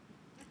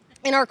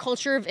 In our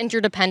culture of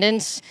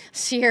interdependence,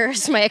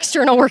 here's my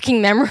external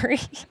working memory.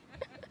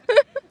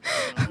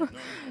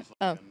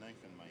 Oh.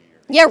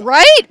 Yeah,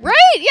 right,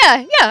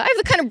 yeah. I have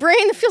the kind of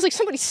brain that feels like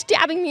somebody's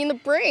stabbing me in the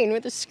brain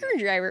with a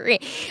screwdriver.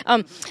 Right.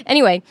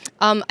 Anyway,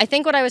 I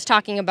think what I was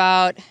talking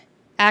about,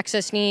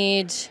 access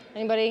needs.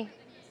 Anybody?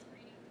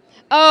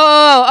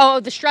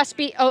 Oh, the stress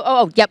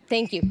yep,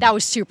 thank you. That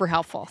was super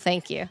helpful.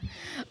 Thank you.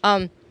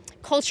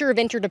 Culture of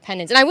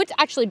interdependence. And I would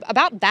actually,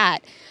 about that,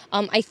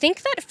 I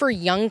think that for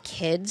young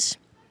kids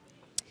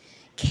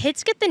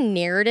kids get the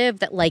narrative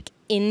that like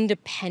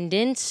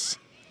independence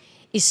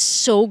is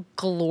so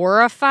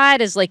glorified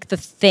as like the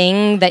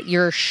thing that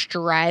you're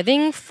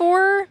striving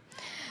for,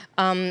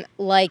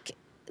 like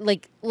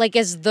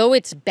as though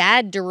it's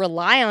bad to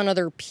rely on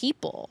other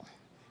people,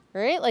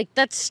 right? Like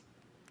that's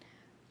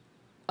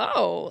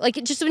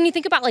like just when you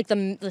think about like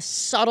the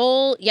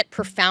subtle yet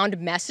profound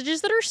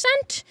messages that are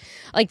sent,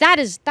 like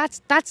that's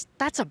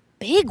a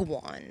big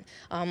one.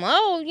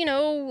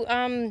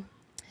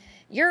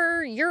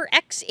 You're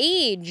X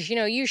age,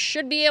 you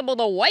should be able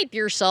to wipe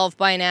yourself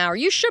by now, or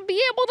you should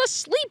be able to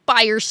sleep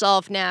by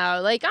yourself now.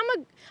 Like I'm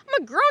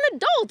a grown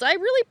adult. I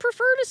really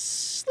prefer to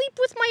sleep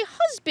with my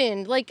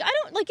husband. Like I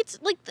don't like it's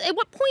like at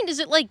what point is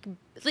it like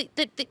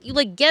that you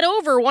like get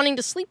over wanting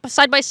to sleep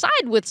side by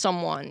side with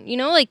someone,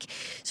 like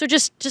so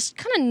just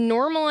kind of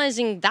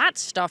normalizing that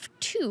stuff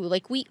too.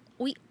 Like we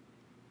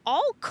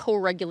all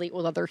co-regulate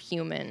with other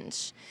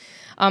humans.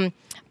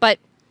 But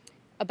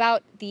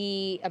about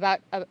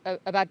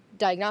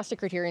diagnostic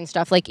criteria and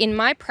stuff, like in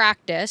my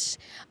practice,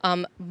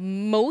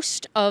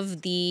 most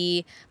of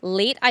the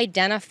late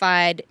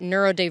identified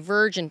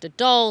neurodivergent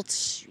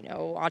adults,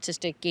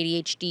 autistic,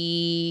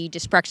 ADHD,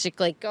 dyspraxic,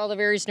 like all the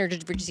various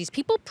neurodivergencies,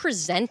 people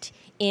present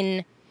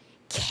in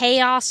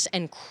chaos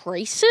and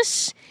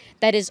crisis.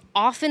 That is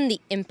often the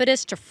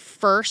impetus to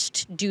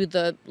first do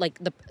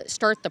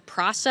start the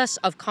process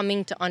of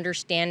coming to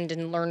understand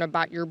and learn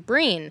about your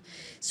brain.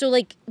 So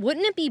like,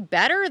 wouldn't it be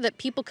better that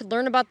people could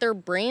learn about their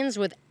brains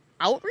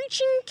without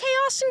reaching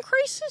chaos and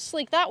crisis?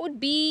 Like that would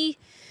be,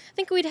 I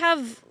think we'd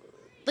have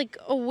like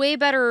a way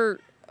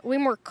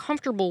more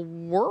comfortable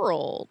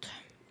world.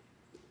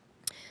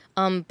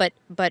 But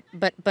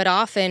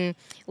often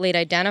late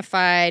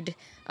identified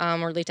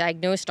or late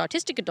diagnosed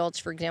autistic adults,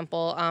 for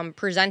example,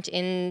 present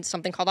in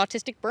something called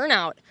autistic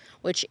burnout,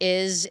 which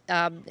is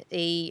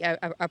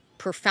a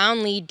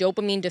profoundly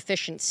dopamine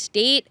deficient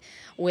state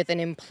with an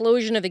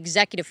implosion of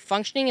executive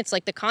functioning. It's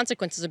like the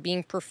consequences of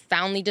being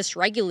profoundly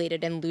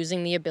dysregulated and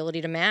losing the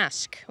ability to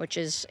mask, which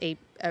is a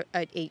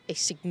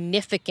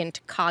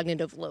significant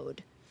cognitive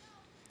load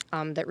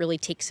that really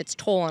takes its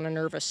toll on a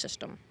nervous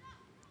system.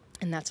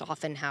 And that's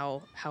often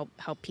how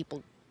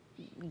people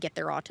get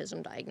their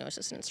autism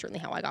diagnosis, and it's certainly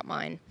how I got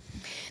mine.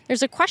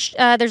 There's a question.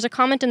 There's a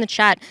comment in the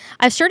chat.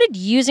 I've started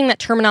using that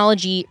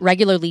terminology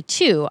regularly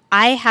too.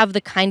 I have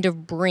the kind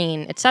of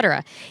brain,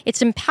 etc.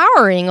 It's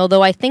empowering,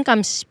 although I think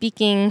I'm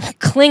speaking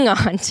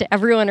Klingon to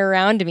everyone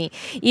around me,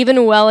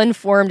 even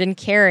well-informed and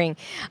caring,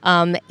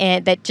 and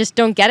that just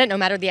don't get it no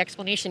matter the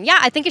explanation. Yeah,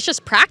 I think it's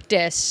just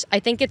practice. I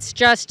think it's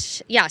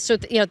just So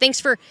thanks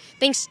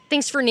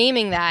for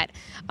naming that.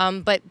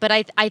 But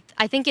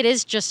I think it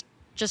is just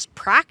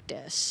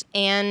practice,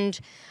 and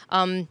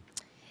a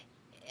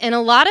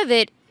lot of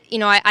it,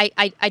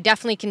 I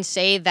definitely can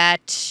say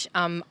that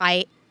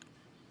I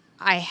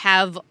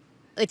have.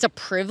 It's a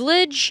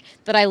privilege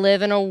that I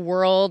live in a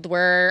world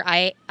where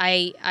I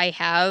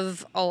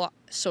have a lot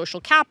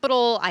social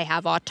capital. I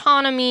have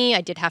autonomy.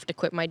 I did have to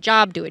quit my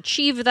job to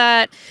achieve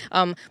that.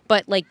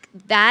 But like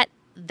that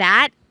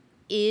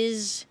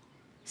is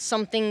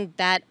something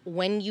that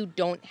when you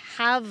don't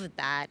have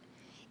that,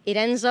 it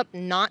ends up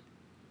not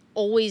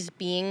always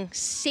being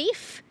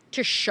safe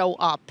to show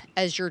up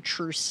as your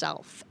true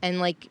self. And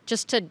like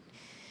just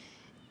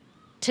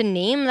to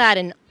name that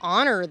and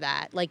honor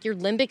that, like your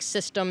limbic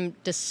system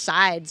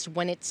decides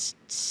when it's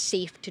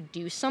safe to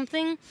do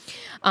something.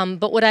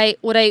 But what I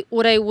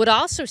would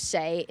also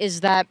say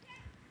is that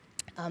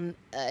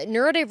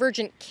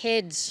neurodivergent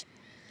kids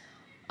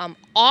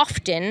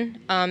often,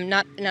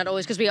 not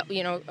always, because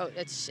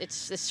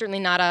it's certainly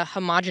not a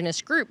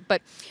homogenous group,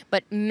 but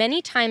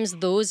many times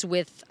those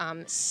with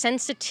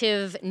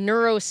sensitive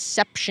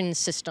neuroception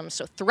systems,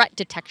 so threat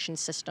detection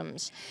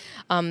systems,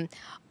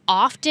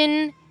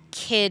 often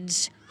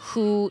kids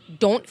who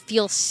don't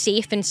feel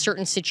safe in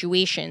certain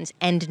situations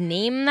and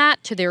name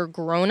that to their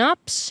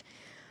grown-ups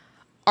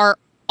are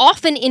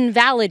often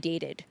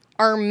invalidated,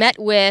 are met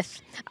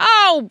with,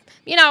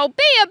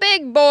 be a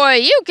big boy,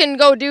 you can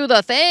go do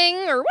the thing,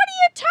 or what are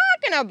you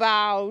talking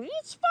about?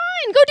 It's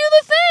fine, go do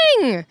the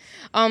thing.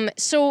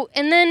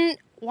 And then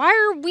why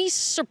are we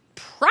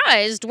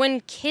surprised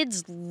when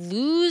kids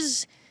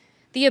lose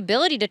the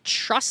ability to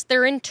trust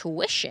their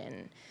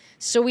intuition?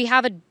 So we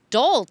have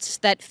adults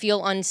that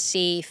feel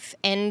unsafe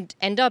and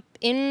end up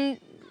in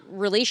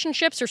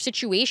relationships or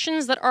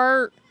situations that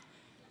are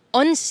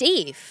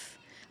unsafe.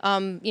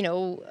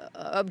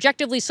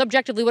 Objectively,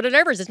 subjectively,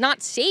 whatever it is, it's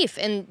not safe,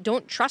 and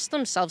don't trust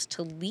themselves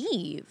to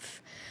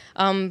leave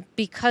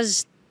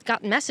because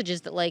got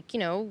messages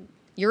that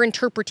your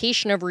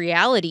interpretation of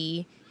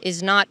reality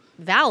is not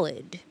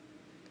valid.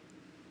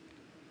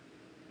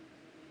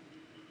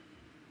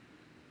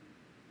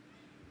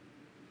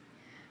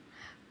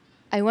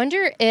 I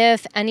wonder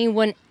if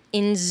anyone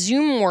in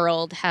Zoom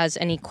world has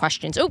any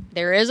questions. Oh,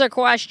 there is a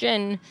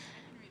question.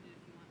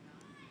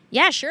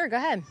 Yeah, sure, go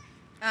ahead.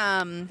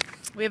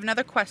 We have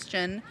another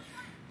question.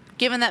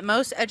 Given that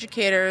most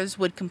educators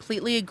would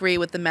completely agree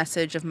with the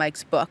message of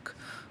Mike's book,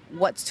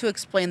 What's to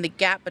explain the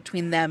gap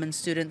between them and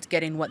students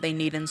getting what they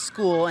need in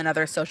school and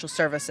other social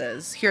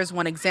services? Here's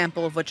one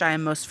example of which I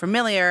am most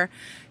familiar.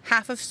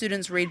 Half of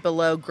students read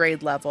below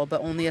grade level, but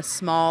only a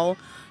small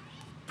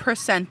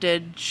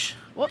percentage.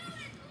 Whoop.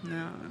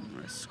 No,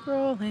 we're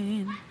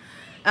scrolling.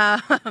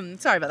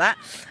 Sorry about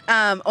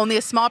that. Only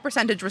a small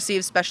percentage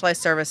receive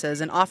specialized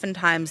services, and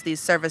oftentimes these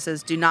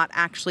services do not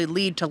actually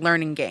lead to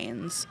learning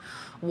gains.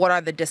 What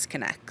are the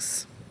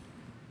disconnects?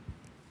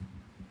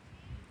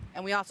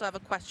 And we also have a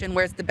question,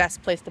 where's the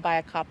best place to buy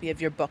a copy of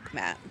your book,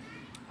 Matt?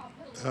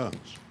 Oh.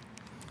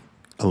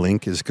 A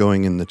link is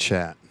going in the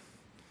chat.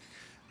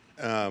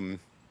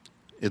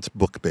 It's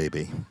Book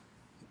Baby.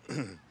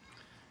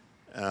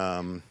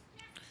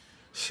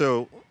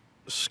 So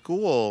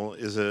school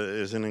is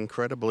an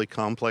incredibly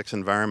complex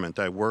environment.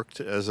 I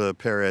worked as a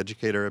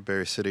paraeducator at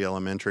Berry City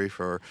Elementary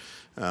for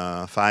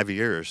 5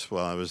 years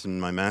while I was in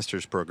my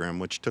master's program,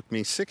 which took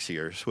me 6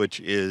 years, which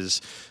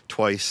is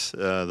twice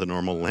the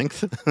normal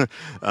length.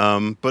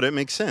 But it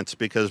makes sense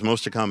because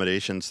most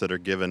accommodations that are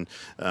given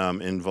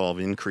involve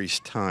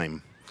increased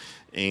time.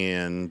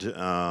 And,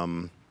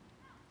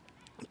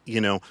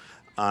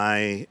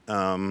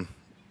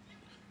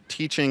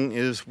 teaching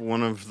is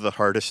one of the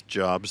hardest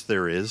jobs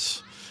there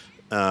is.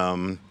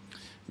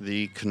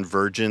 The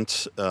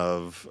convergence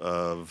of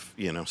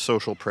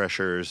social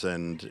pressures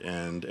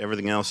and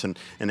everything else, and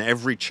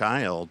every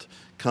child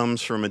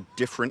comes from a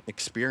different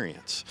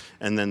experience,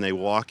 and then they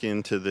walk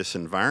into this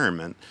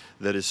environment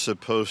that is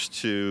supposed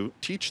to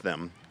teach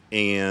them.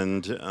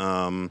 And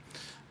so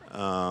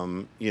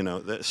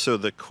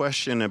the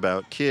question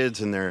about kids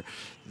and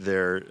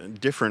their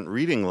different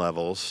reading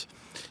levels,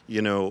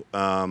 the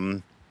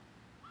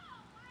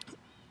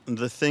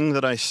thing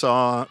that I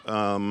saw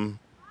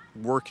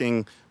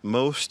working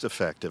most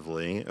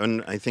effectively,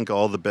 and I think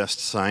all the best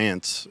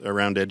science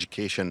around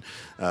education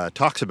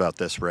talks about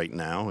this right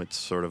now. It's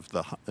sort of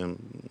I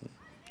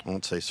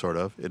won't say sort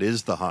of, it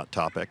is the hot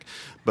topic,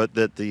 but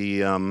that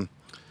the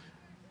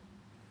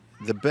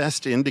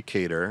best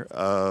indicator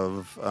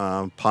of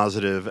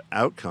positive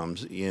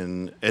outcomes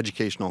in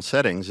educational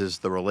settings is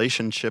the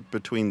relationship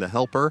between the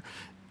helper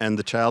and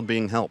the child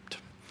being helped,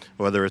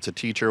 whether it's a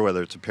teacher,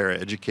 whether it's a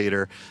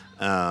paraeducator,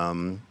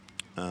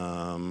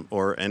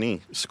 or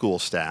any school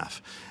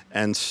staff.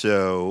 And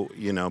so,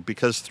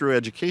 because through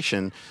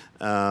education,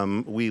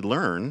 we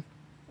learn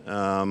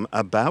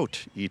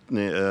about, with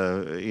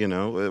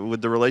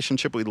the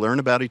relationship, we learn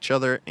about each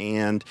other,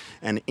 and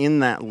in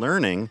that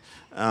learning,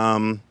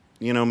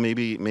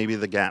 maybe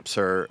the gaps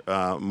are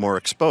more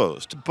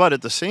exposed. But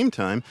at the same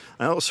time,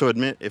 I also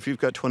admit, if you've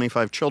got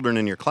 25 children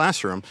in your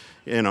classroom,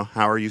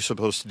 how are you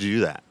supposed to do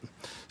that?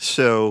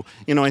 So,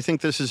 I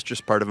think this is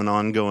just part of an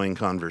ongoing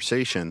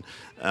conversation.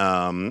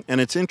 And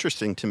it's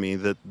interesting to me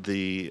that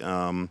the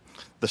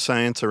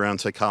science around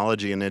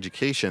psychology and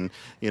education,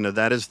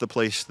 that is the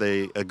place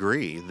they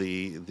agree.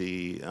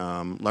 The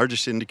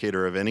largest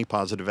indicator of any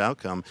positive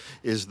outcome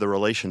is the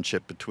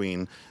relationship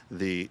between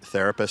the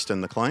therapist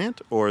and the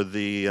client, or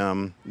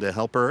the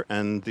helper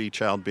and the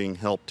child being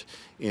helped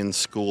in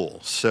school.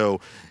 So,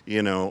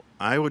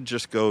 I would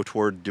just go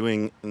toward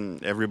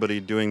everybody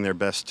doing their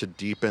best to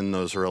deepen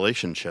those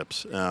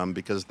relationships,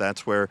 because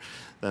that's where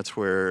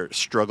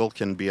struggle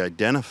can be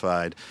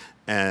identified,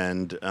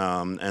 and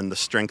the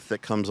strength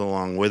that comes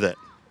along with it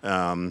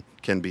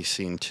can be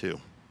seen too.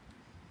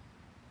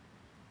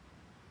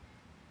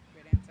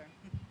 Great answer.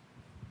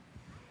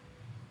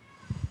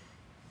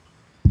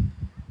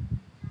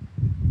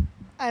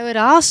 I would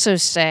also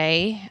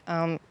say,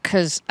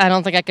 because I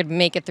don't think I could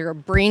make it through a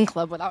brain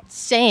club without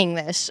saying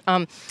this,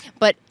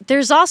 but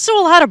there's also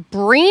a lot of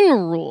brain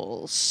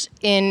rules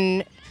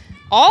in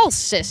all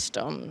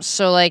systems.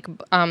 So,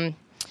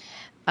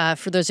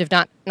 for those who've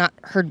not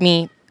heard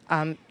me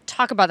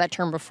talk about that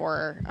term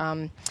before,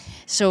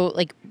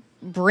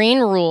 brain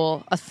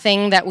rule, a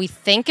thing that we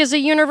think is a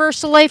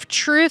universal life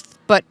truth,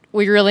 but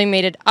we really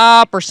made it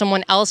up, or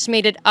someone else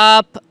made it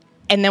up,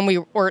 and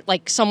then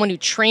someone who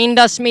trained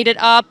us made it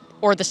up,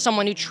 or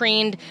someone who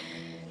trained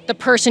the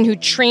person who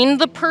trained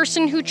the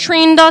person who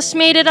trained us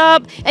made it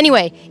up.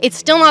 Anyway, it's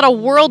still not a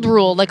world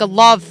rule, like a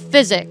law of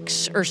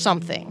physics or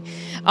something.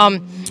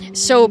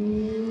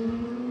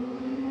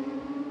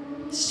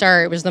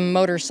 Sorry, it was the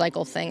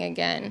motorcycle thing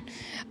again.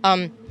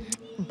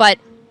 But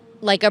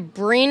like a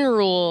brain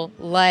rule,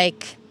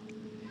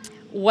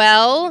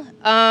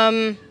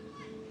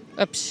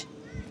 oops,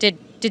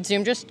 did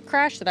Zoom just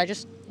crash? Did I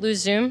just lose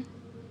Zoom?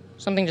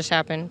 Something just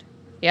happened.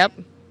 Yep.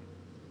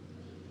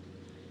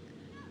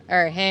 All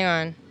right, hang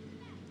on.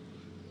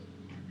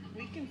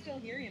 We can still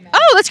hear you, Matt.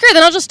 Oh, that's great.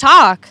 Then I'll just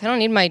talk. I don't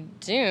need my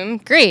Zoom.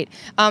 Great.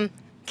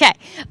 Okay.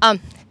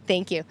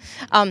 Thank you.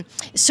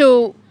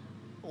 So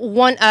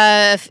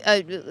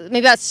maybe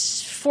about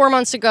 4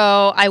 months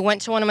ago, I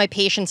went to one of my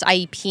patients'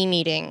 IEP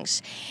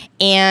meetings,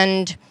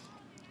 and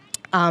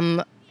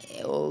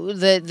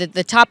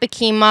the topic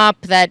came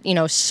up that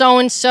so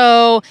and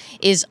so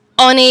is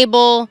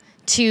unable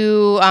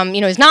to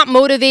is not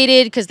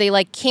motivated because they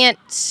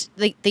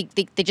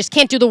just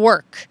can't do the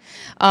work,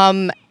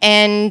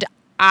 and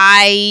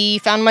I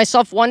found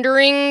myself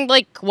wondering,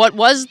 like, what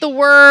was the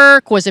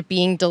work? Was it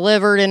being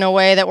delivered in a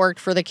way that worked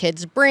for the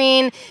kid's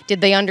brain? Did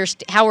they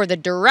understand? How were the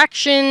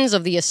directions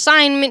of the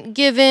assignment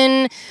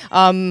given?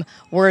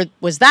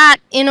 Was that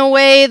in a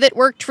way that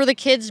worked for the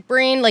kid's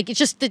brain? Like, it's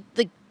just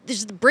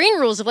there's the brain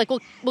rules of like,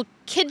 well,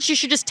 kids, you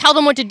should just tell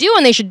them what to do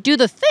and they should do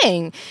the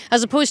thing,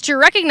 as opposed to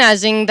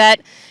recognizing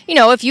that, you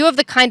know, if you have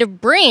the kind of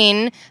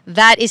brain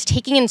that is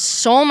taking in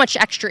so much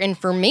extra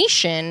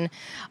information,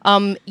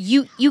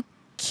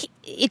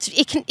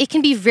 it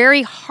can be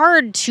very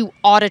hard to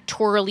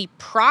auditorily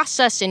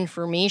process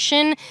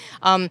information,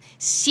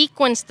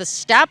 sequence the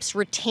steps,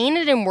 retain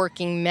it in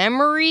working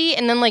memory,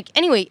 and then like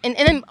anyway, and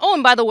then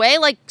and by the way,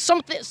 like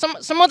some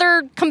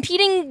other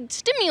competing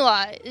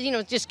stimuli, you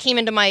know, just came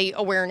into my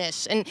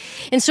awareness, and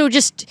so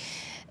just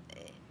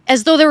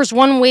as though there was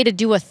one way to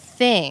do a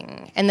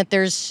thing, and that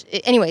there's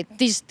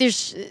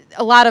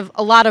a lot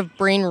of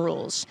brain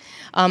rules,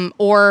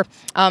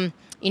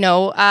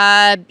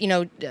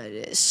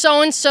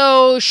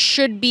 so-and-so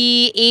should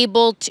be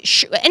able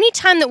to,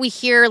 anytime that we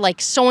hear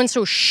like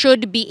so-and-so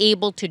should be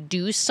able to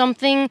do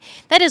something,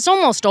 that is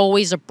almost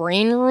always a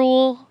brain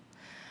rule,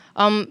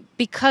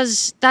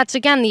 because that's,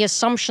 again, the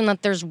assumption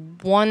that there's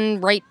one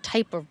right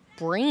type of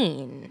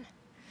brain.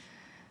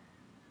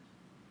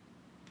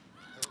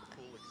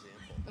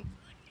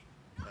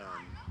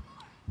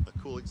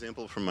 Cool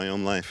example from my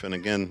own life, and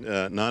again,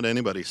 not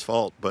anybody's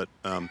fault, but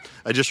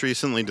I just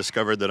recently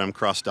discovered that I'm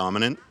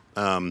cross-dominant.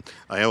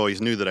 I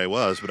always knew that I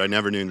was, but I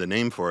never knew the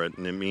name for it,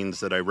 and it means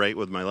that I write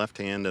with my left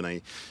hand, and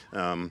I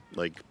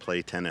like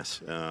play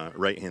tennis,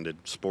 right-handed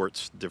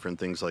sports, different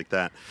things like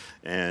that,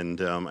 and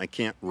I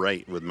can't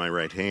write with my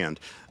right hand.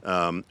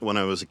 When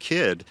I was a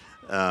kid,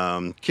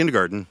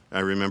 kindergarten, I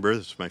remember,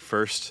 this was my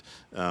first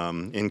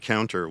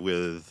encounter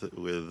with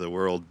the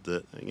world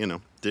that, you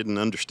know, didn't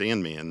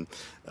understand me, and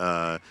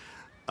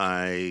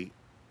I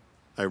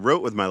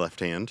wrote with my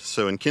left hand,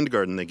 so in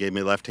kindergarten they gave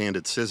me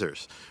left-handed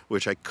scissors,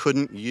 which I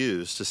couldn't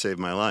use to save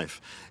my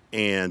life.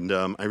 And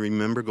I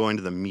remember going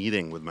to the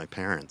meeting with my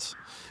parents,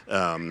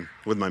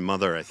 with my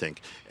mother, I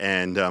think,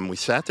 and we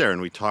sat there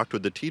and we talked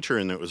with the teacher,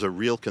 and it was a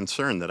real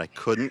concern that I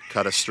couldn't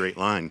cut a straight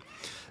line.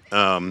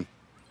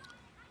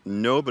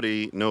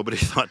 Nobody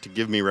thought to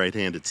give me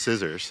right-handed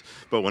scissors,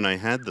 but when I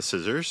had the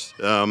scissors,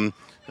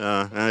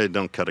 I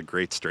don't cut a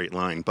great straight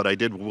line, but I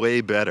did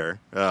way better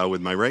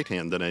with my right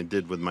hand than I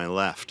did with my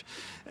left.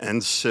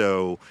 And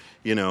so,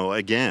 you know,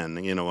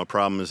 again, you know, a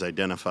problem is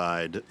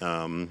identified,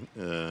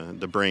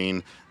 the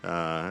brain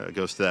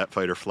goes to that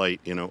fight or flight,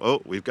 you know,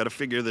 oh, we've got to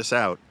figure this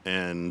out.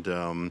 And,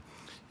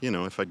 you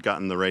know, if I'd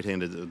gotten the right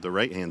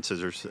hand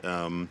scissors,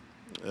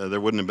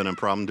 there wouldn't have been a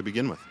problem to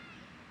begin with.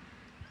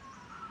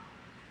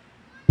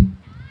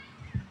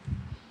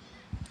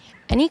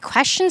 Any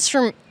questions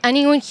from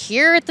anyone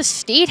here at the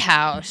State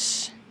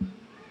House?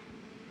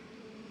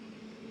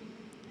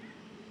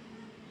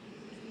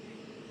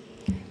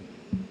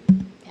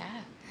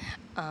 Yeah.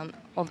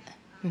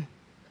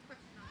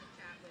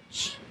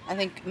 I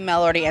think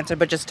Mel already answered,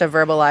 but just to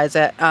verbalize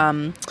it,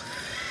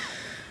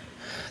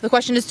 the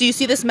question is, do you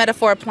see this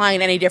metaphor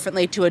applying any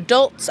differently to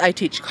adults? I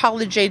teach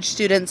college-age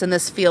students, and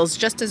this feels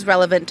just as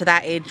relevant to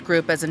that age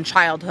group as in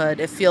childhood.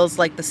 It feels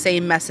like the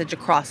same message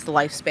across the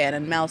lifespan.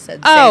 And Mel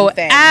said, same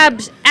thing.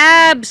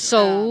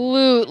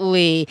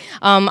 Absolutely.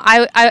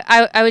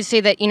 I would say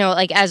that, you know,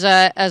 like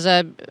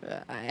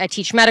I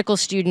teach medical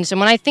students,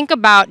 and when I think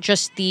about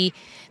just the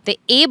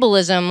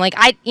ableism, like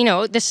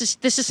this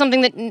is something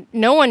that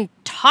no one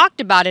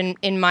talked about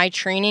in my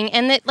training,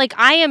 and that like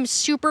I am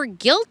super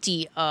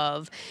guilty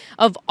of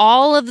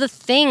all of the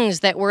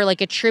things that were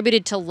like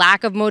attributed to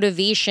lack of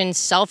motivation,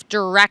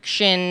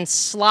 self-direction,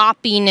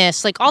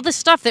 sloppiness, like all this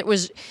stuff that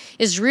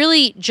is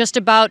really just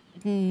about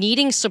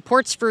needing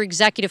supports for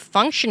executive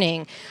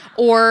functioning,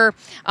 or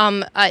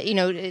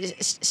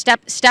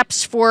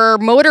steps for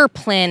motor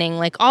planning,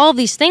 like all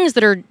these things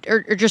that are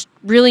just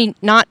really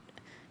not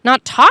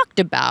talked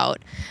about.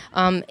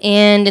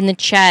 And in the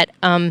chat,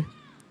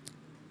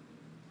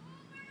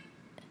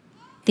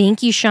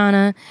 thank you,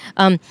 Shauna.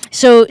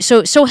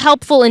 So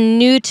helpful and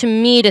new to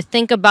me to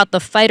think about the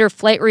fight or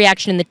flight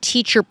reaction in the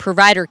teacher,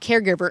 provider,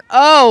 caregiver.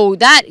 Oh,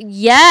 that,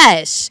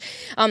 yes.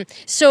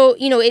 So,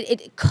 you know,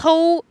 it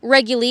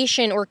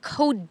co-regulation or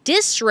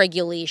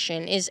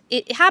co-dysregulation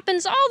it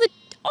happens all the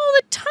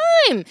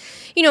time.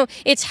 You know,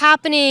 it's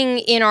happening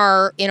in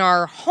our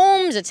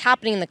homes, it's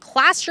happening in the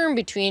classroom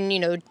between, you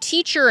know,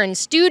 teacher and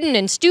student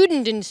and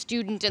student and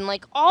student, and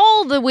like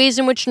all the ways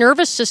in which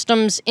nervous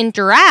systems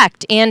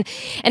interact. And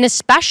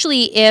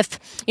especially if,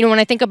 you know, when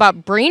I think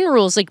about brain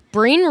rules, and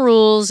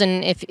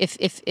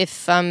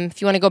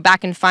if you want to go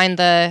back and find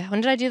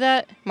when did I do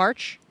that?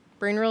 March?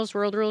 Brain rules,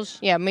 world rules?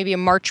 Yeah, maybe a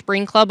March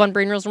brain club on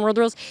brain rules and world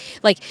rules.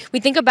 Like, we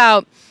think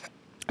about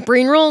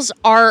brain rules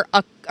are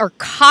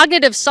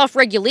cognitive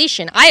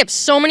self-regulation. I have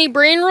so many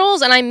brain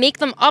rules, and I make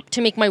them up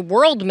to make my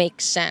world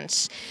make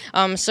sense.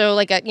 So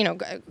like a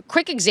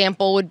quick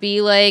example would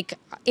be like,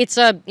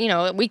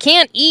 we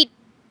can't eat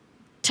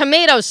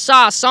tomato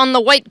sauce on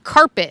the white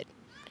carpet.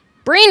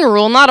 brain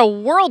rule, not a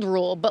world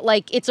rule, but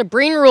like it's a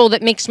brain rule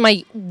that makes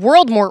my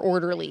world more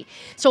orderly.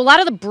 So a lot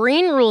of the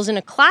brain rules in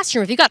a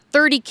classroom, if you got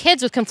 30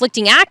 kids with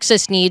conflicting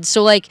access needs,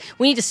 so like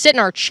we need to sit in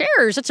our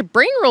chairs, that's a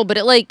brain rule, but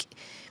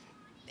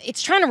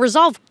it's trying to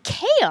resolve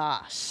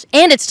chaos,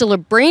 and it's still a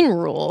brain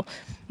rule.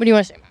 What do you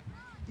want to say, Matt?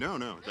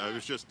 No, I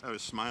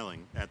was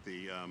smiling at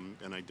the,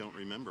 and I don't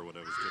remember what I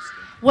was just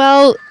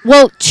saying.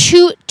 Well,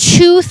 two,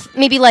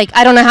 maybe like,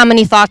 I don't know how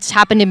many thoughts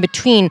happened in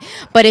between,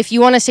 but if you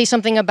want to say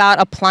something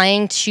about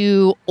applying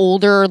to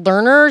older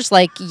learners,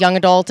 like young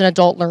adult and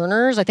adult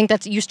learners, I think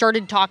that's, you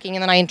started talking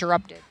and then I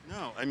interrupted.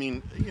 No, I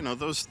mean,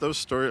 those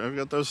stories, I've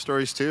got those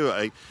stories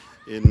too.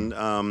 In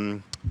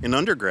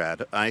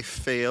undergrad, I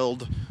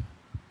failed,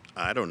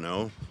 I don't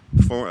know,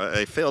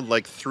 I failed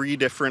like 3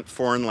 different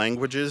foreign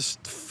languages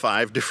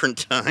 5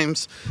 different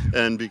times,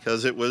 and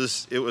because it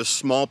was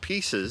small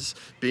pieces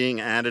being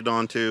added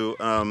onto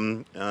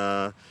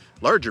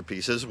larger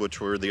pieces,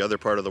 which were the other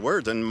part of the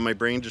words, and my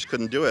brain just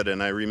couldn't do it.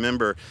 And I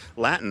remember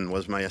Latin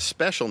was my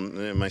special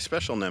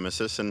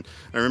nemesis, and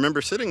I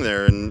remember sitting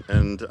there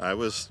and I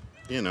was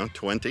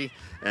 20,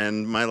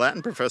 and my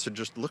Latin professor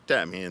just looked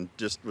at me and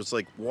just was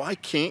like, "Why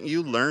can't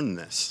you learn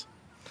this?"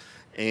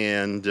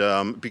 And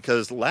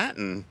because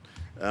Latin,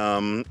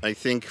 I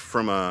think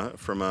from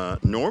a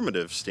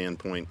normative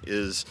standpoint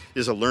is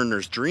a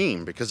learner's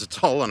dream, because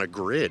it's all on a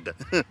grid,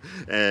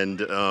 and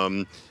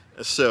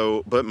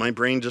but my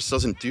brain just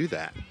doesn't do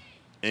that,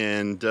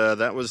 and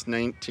that was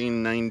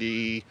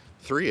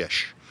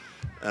 1993-ish.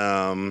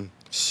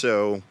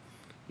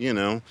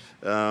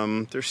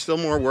 There's still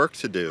more work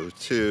to do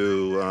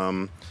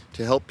to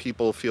help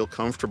people feel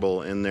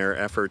comfortable in their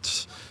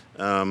efforts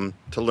to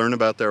learn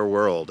about their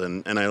world.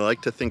 And I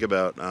like to think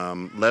about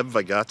Lev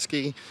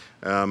Vygotsky.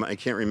 I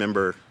can't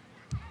remember,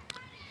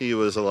 he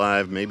was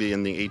alive maybe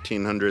in the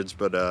 1800s,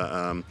 but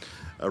a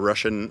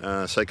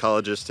Russian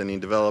psychologist, and he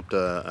developed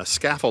a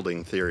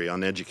scaffolding theory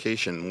on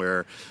education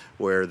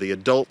where the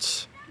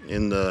adults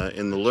in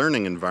the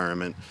learning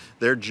environment,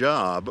 their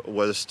job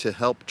was to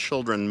help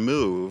children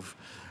move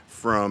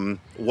from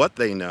what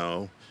they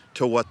know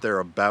to what they're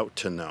about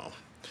to know.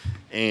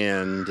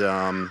 And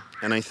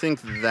I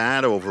think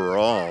that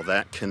overall,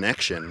 that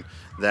connection,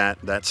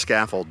 that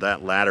scaffold,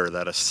 that ladder,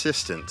 that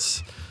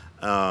assistance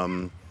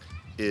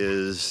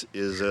is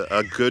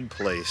a good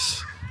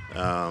place.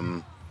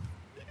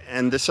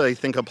 And this, I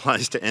think,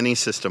 applies to any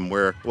system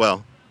where,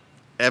 well,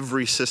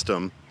 every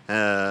system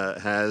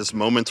has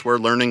moments where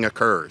learning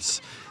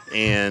occurs.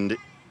 And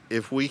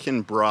if we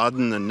can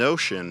broaden the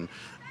notion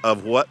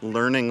of what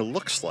learning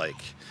looks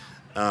like,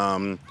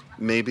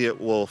 maybe it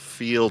will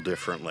feel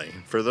differently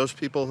for those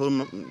people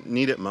who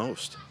need it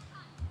most.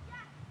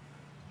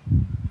 You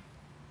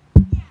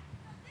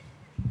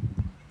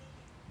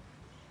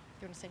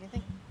want to say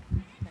anything?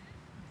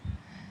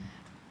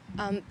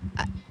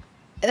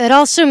 It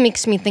also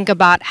makes me think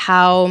about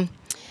how,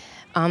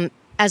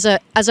 as a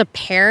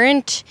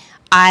parent,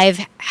 I've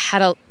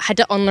had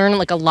to unlearn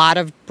like a lot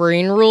of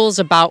brain rules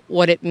about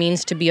what it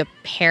means to be a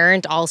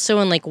parent, also,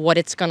 and like what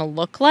it's gonna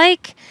look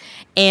like.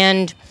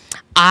 And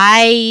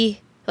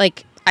I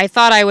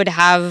thought I would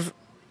have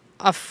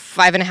a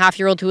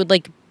 5.5-year-old who would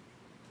like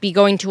be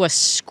going to a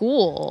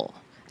school,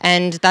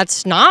 and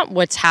that's not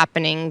what's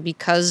happening,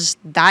 because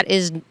that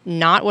is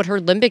not what her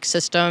limbic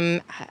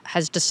system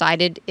has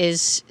decided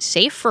is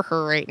safe for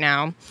her right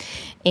now.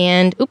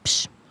 And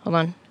oops, hold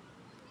on,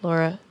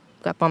 Laura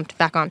got bumped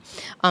back on.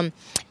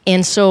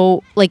 And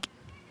so, like,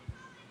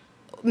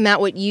 Matt,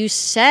 what you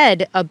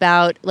said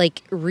about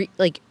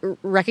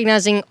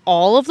recognizing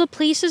all of the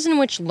places in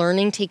which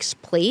learning takes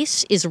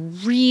place is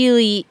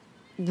really,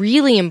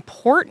 really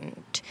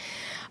important.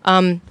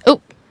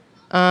 It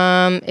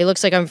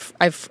looks like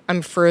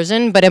I'm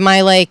frozen, but am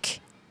I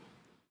like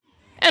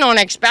an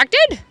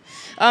unexpected?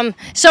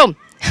 So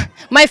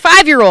my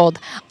 5-year-old,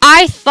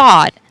 I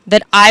thought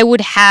that I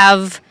would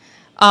have,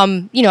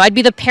 I'd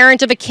be the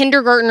parent of a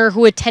kindergartner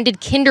who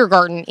attended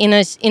kindergarten in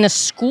a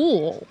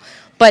school,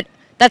 but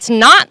that's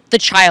not the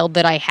child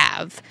that I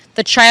have.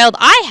 The child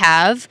I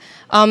have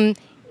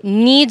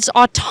needs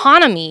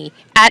autonomy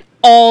at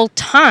all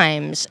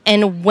times,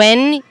 and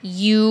when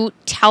you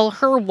tell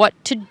her what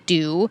to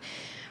do,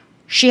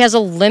 she has a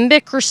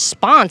limbic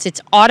response.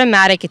 It's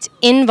automatic. It's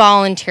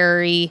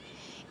involuntary.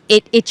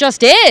 It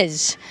just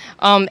is.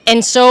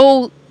 And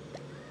so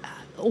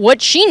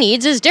what she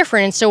needs is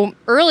different. And so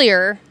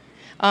earlier,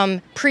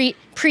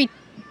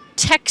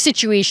 pre-tech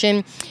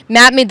situation,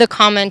 Matt made the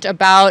comment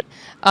about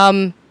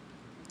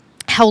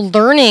how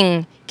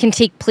learning can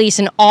take place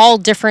in all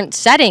different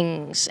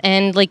settings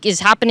and like is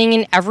happening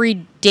in every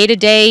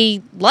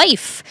day-to-day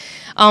life.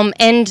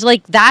 And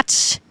like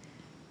that's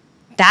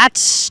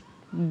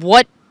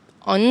what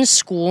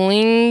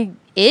unschooling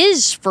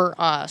is for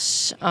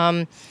us.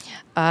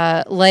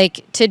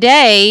 like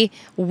today,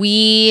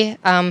 we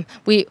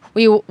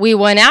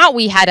went out.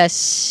 We had a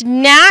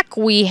snack.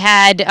 We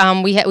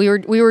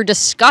were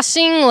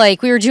discussing,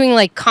 like, we were doing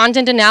like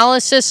content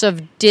analysis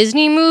of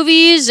Disney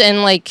movies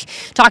and like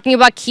talking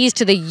about keys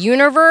to the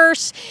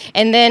universe.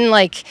 And then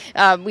like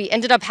we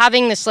ended up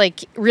having this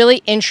like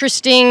really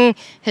interesting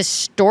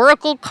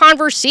historical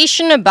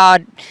conversation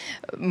about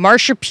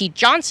Marsha P.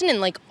 Johnson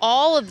and like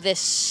all of this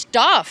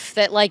stuff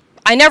that like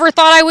I never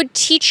thought I would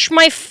teach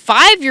my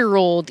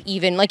 5-year-old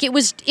even. Like it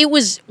was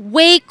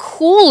way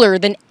cooler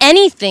than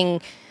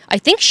anything I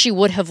think she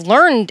would have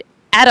learned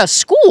at a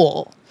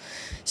school.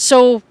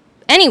 So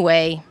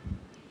anyway,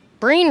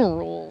 brain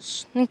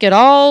rules. I think it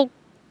all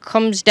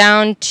comes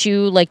down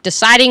to like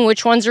deciding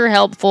which ones are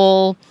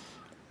helpful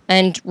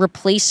and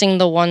replacing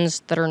the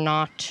ones that are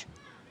not.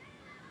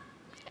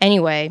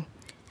 Anyway,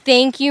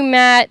 thank you,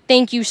 Matt.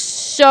 Thank you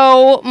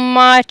so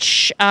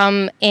much.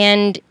 And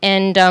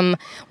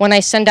when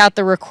I send out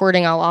the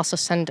recording, I'll also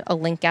send a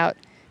link out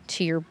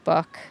to your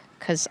book,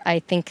 because I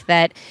think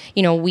that,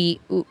 you know,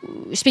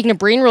 speaking of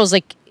brain rules,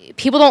 like,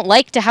 people don't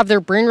like to have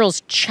their brain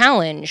rules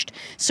challenged.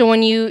 So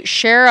when you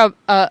share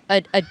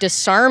a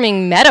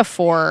disarming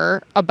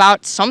metaphor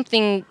about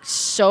something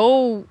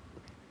so,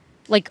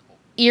 like,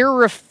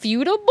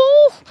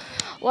 irrefutable,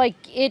 like,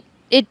 it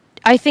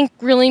I think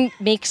really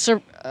makes the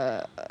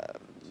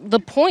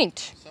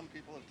point. Some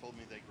people have told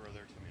me they grow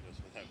their tomatoes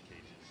without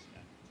cages,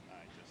 and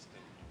I just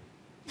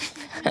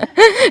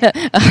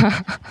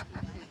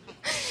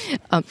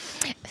don't know.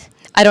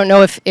 I don't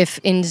know if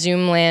in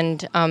Zoom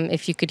land,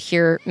 if you could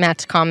hear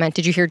Matt's comment.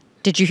 Did you hear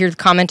the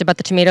comment about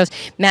the tomatoes?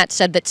 Matt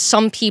said that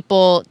some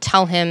people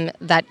tell him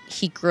that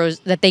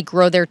they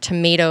grow their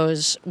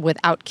tomatoes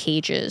without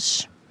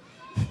cages.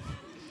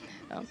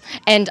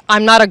 And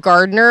I'm not a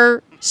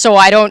gardener, so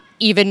I don't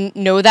even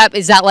know that.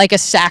 Is that like a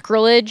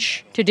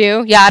sacrilege to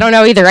do? Yeah, I don't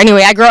know either.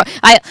 Anyway,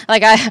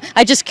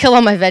 I just kill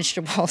all my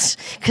vegetables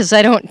because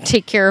I don't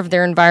take care of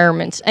their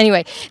environments.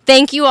 Anyway,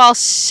 thank you all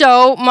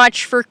so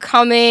much for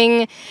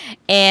coming.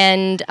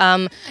 And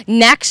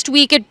next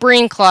week at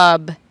Brain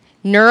Club,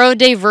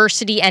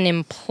 Neurodiversity and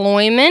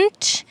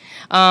Employment.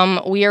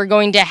 We are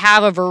going to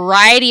have a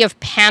variety of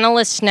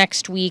panelists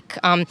next week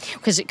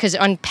because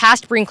on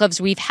past Brain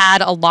Clubs, we've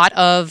had a lot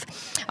of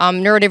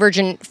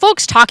neurodivergent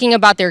folks talking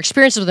about their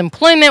experiences with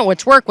employment,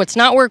 what's work, what's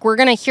not work. We're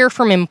going to hear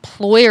from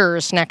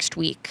employers next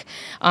week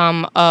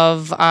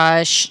of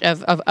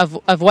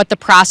what the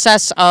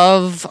process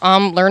of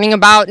learning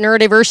about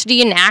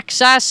neurodiversity and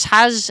access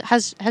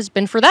has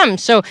been for them.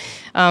 So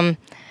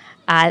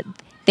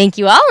thank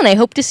you all, and I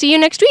hope to see you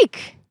next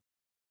week.